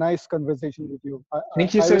really nice conversation with you.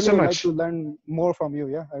 Thank you so much. Like to learn more from you.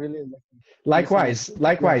 Yeah, I really like it.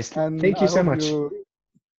 Likewise. And thank you so much.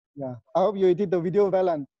 I hope you did the video well,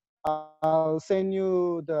 and I'll send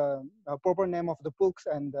you the proper name of the books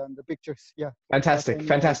and the pictures. Yeah.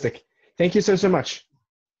 Fantastic. Thank you so much.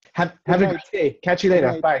 Have a great day. Catch you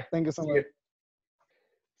later. Bye. Thank you so much.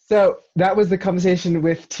 So that was the conversation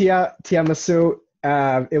with Tia Masu.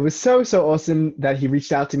 It was so awesome that he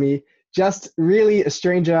reached out to me. Just really a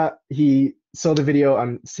stranger. He saw the video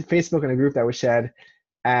on Facebook in a group that was shared,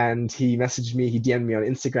 and he messaged me, he DM'd me on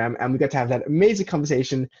Instagram, and we got to have that amazing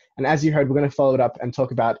conversation. And as you heard, we're going to follow it up and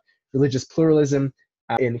talk about religious pluralism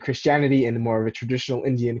in Christianity, in more of a traditional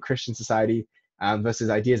Indian Christian society, versus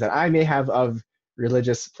ideas that I may have of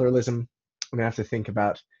religious pluralism. I'm going to have to think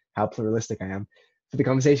about how pluralistic I am for the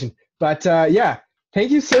conversation. But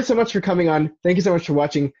thank you so much for coming on. Thank you so much for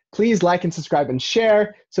watching. Please like and subscribe and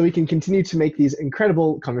share so we can continue to make these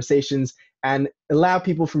incredible conversations and allow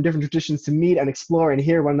people from different traditions to meet and explore and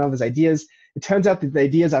hear one another's ideas. It turns out that the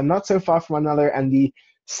ideas are not so far from one another, and the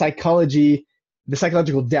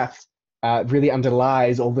psychological depth really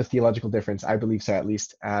underlies all the theological difference. I believe so, at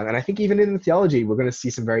least. And I think even in the theology, we're going to see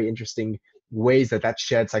some very interesting ways that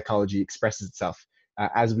shared psychology expresses itself,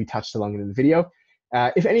 as we touched along in the video.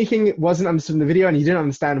 If anything wasn't understood in the video and you didn't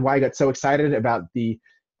understand why I got so excited about the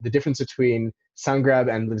difference between Sangrab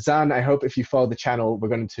and Livzan, I hope if you follow the channel, we're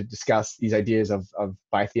going to discuss these ideas of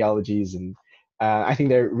bitheologies, and I think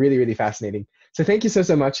they're really, really fascinating. So thank you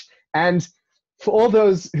so much. And for all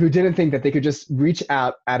those who didn't think that they could just reach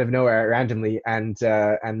out of nowhere randomly and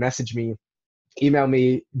message me, email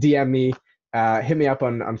me, DM me, hit me up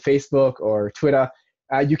on Facebook or Twitter,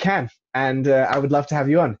 you can. And I would love to have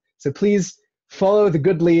you on. So please follow the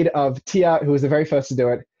good lead of Tia, who was the very first to do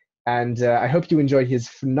it. And I hope you enjoyed his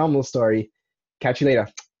phenomenal story. Catch you later.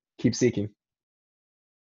 Keep seeking.